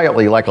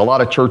quietly like a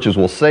lot of churches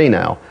will say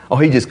now. Oh,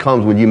 he just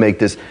comes when you make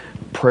this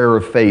prayer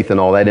of faith and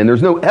all that, and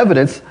there's no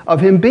evidence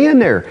of him being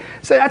there.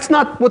 So that's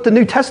not what the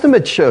New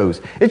Testament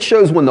shows. It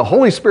shows when the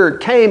Holy Spirit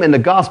came and the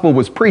gospel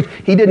was preached,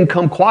 he didn't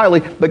come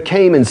quietly, but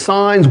came in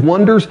signs,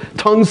 wonders,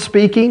 tongues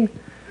speaking.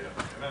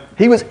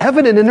 He was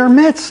evident in their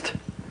midst.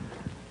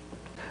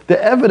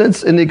 The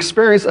evidence and the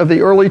experience of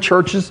the early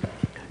churches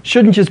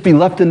shouldn't just be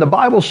left in the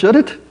Bible, should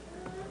it?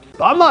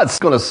 I'm not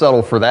going to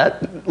settle for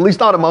that, at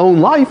least not in my own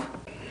life.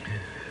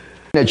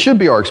 It should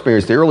be our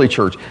experience, the early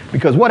church,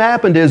 because what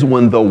happened is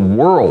when the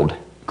world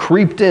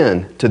creeped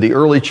in to the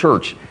early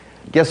church.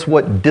 Guess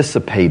what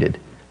dissipated?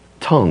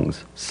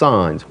 Tongues,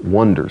 signs,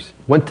 wonders.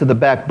 Went to the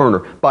back burner.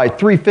 By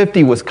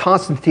 350 was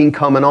Constantine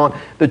coming on.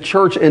 The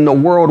church and the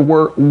world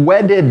were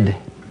wedded.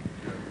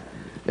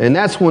 And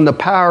that's when the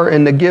power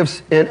and the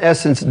gifts, in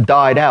essence,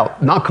 died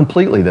out. Not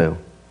completely, though.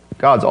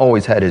 God's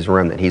always had his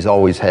remnant. He's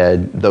always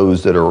had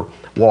those that are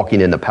walking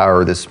in the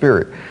power of the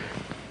Spirit.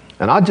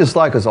 And I'd just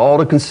like us all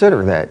to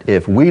consider that.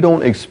 If we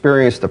don't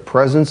experience the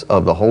presence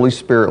of the Holy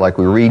Spirit like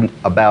we read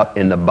about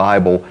in the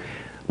Bible,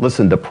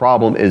 listen, the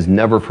problem is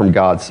never from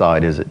God's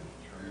side, is it?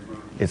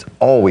 It's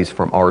always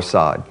from our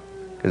side.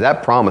 Because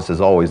that promise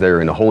is always there,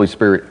 and the Holy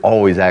Spirit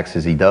always acts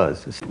as he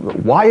does.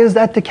 Why is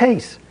that the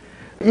case?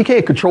 You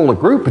can't control a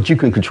group, but you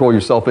can control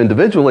yourself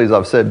individually, as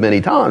I've said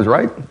many times,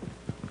 right?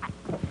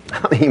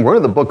 I mean, we're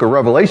in the book of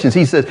Revelations.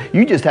 He says,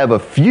 you just have a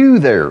few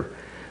there.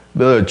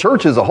 The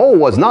church as a whole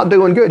was not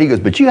doing good. He goes,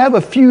 but you have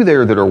a few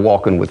there that are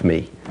walking with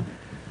me.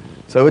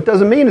 So it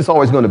doesn't mean it's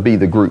always going to be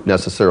the group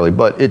necessarily,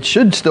 but it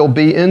should still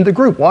be in the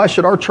group. Why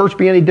should our church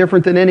be any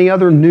different than any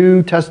other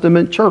New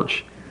Testament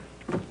church?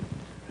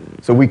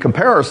 So we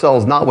compare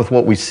ourselves not with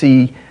what we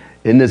see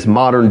in this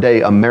modern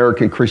day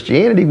American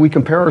Christianity. We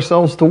compare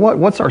ourselves to what?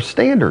 What's our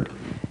standard?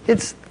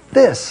 It's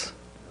this.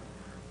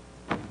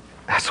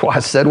 That's why I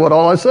said what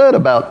all I said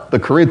about the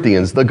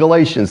Corinthians, the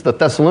Galatians, the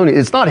Thessalonians.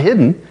 It's not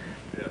hidden.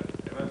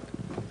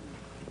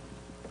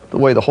 The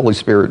way the Holy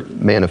Spirit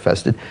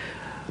manifested.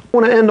 I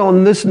want to end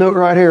on this note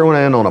right here. I want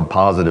to end on a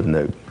positive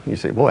note. You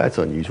say, boy, that's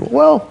unusual.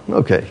 Well,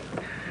 okay.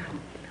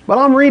 But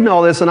I'm reading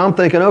all this and I'm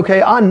thinking,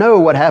 okay, I know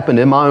what happened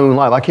in my own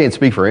life. I can't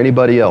speak for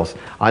anybody else.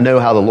 I know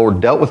how the Lord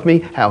dealt with me,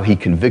 how he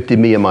convicted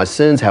me of my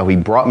sins, how he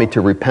brought me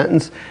to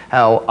repentance,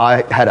 how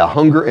I had a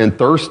hunger and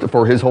thirst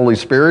for his Holy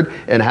Spirit,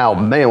 and how,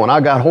 man, when I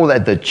got hold of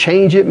that, the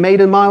change it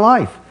made in my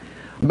life.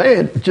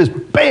 Man,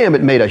 just bam,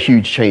 it made a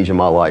huge change in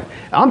my life.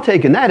 I'm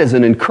taking that as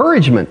an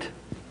encouragement.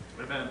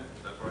 Amen.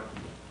 That's right.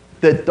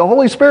 That the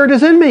Holy Spirit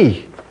is in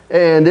me.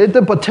 And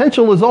the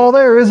potential is all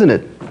there, isn't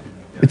it?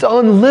 It's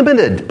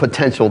unlimited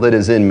potential that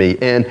is in me.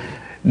 And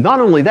not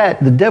only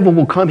that, the devil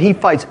will come. He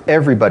fights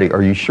everybody.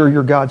 Are you sure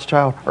you're God's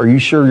child? Are you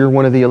sure you're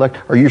one of the elect?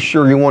 Are you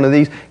sure you're one of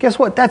these? Guess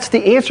what? That's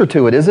the answer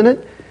to it, isn't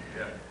it?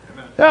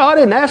 Yeah, I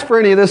didn't ask for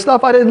any of this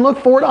stuff. I didn't look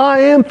for it. I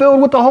am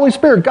filled with the Holy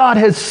Spirit. God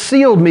has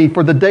sealed me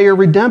for the day of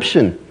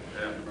redemption.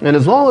 And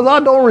as long as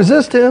I don't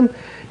resist him,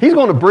 he's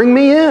going to bring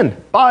me in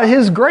by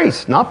his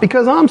grace, not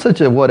because I'm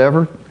such a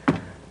whatever.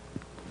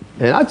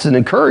 And that's an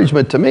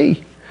encouragement to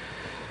me.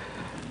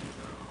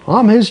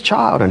 I'm his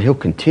child, and he'll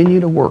continue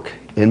to work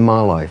in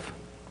my life.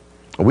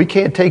 We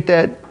can't take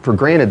that for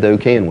granted, though,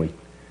 can we?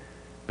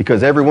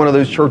 Because every one of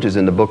those churches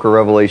in the book of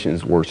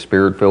Revelations were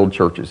Spirit-filled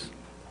churches.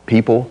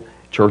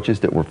 Churches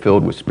that were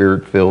filled with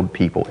Spirit-filled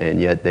people, and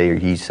yet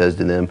he says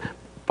to them,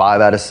 5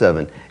 out of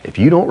 7, if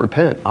you don't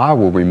repent, I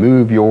will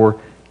remove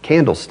your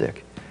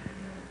candlestick.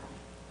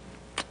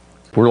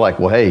 We're like,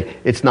 well, hey,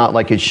 it's not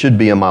like it should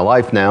be in my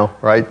life now,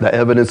 right? The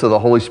evidence of the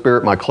Holy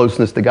Spirit, my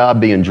closeness to God,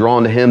 being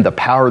drawn to him, the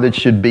power that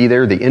should be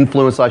there, the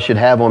influence I should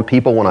have on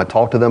people when I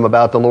talk to them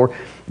about the Lord.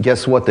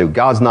 Guess what, though?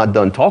 God's not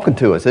done talking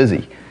to us, is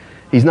he?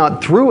 He's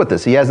not through with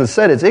us. He hasn't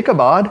said it's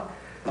Ichabod,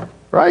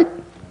 right?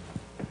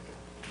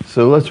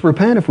 So let's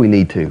repent if we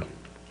need to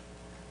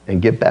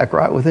and get back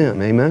right with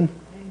him. Amen?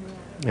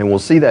 And we'll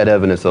see that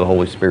evidence of the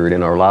Holy Spirit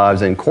in our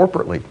lives and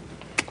corporately.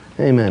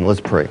 Amen. Let's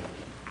pray.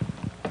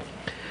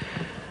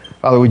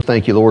 Father, we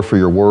thank you, Lord, for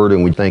your word,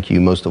 and we thank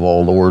you most of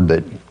all, Lord,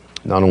 that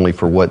not only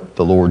for what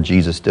the Lord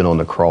Jesus did on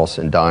the cross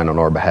and dying on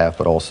our behalf,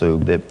 but also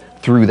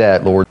that through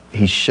that, Lord,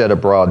 he shed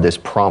abroad this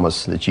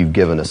promise that you've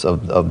given us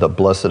of the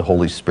blessed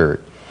Holy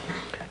Spirit.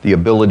 The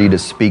ability to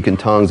speak in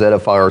tongues,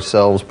 edify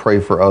ourselves, pray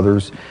for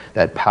others,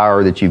 that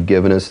power that you've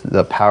given us,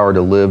 the power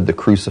to live the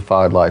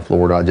crucified life,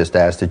 Lord. I just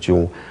ask that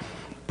you'll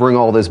bring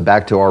all this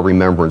back to our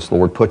remembrance,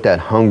 Lord. Put that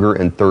hunger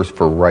and thirst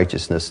for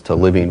righteousness to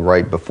living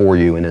right before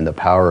you and in the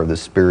power of the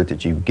Spirit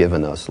that you've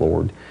given us,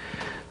 Lord.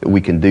 That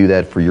we can do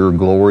that for your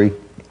glory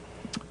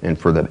and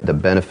for the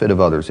benefit of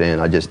others.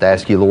 And I just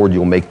ask you, Lord,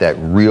 you'll make that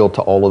real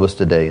to all of us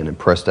today and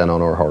impress that on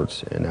our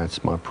hearts. And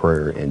that's my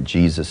prayer in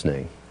Jesus'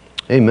 name.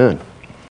 Amen.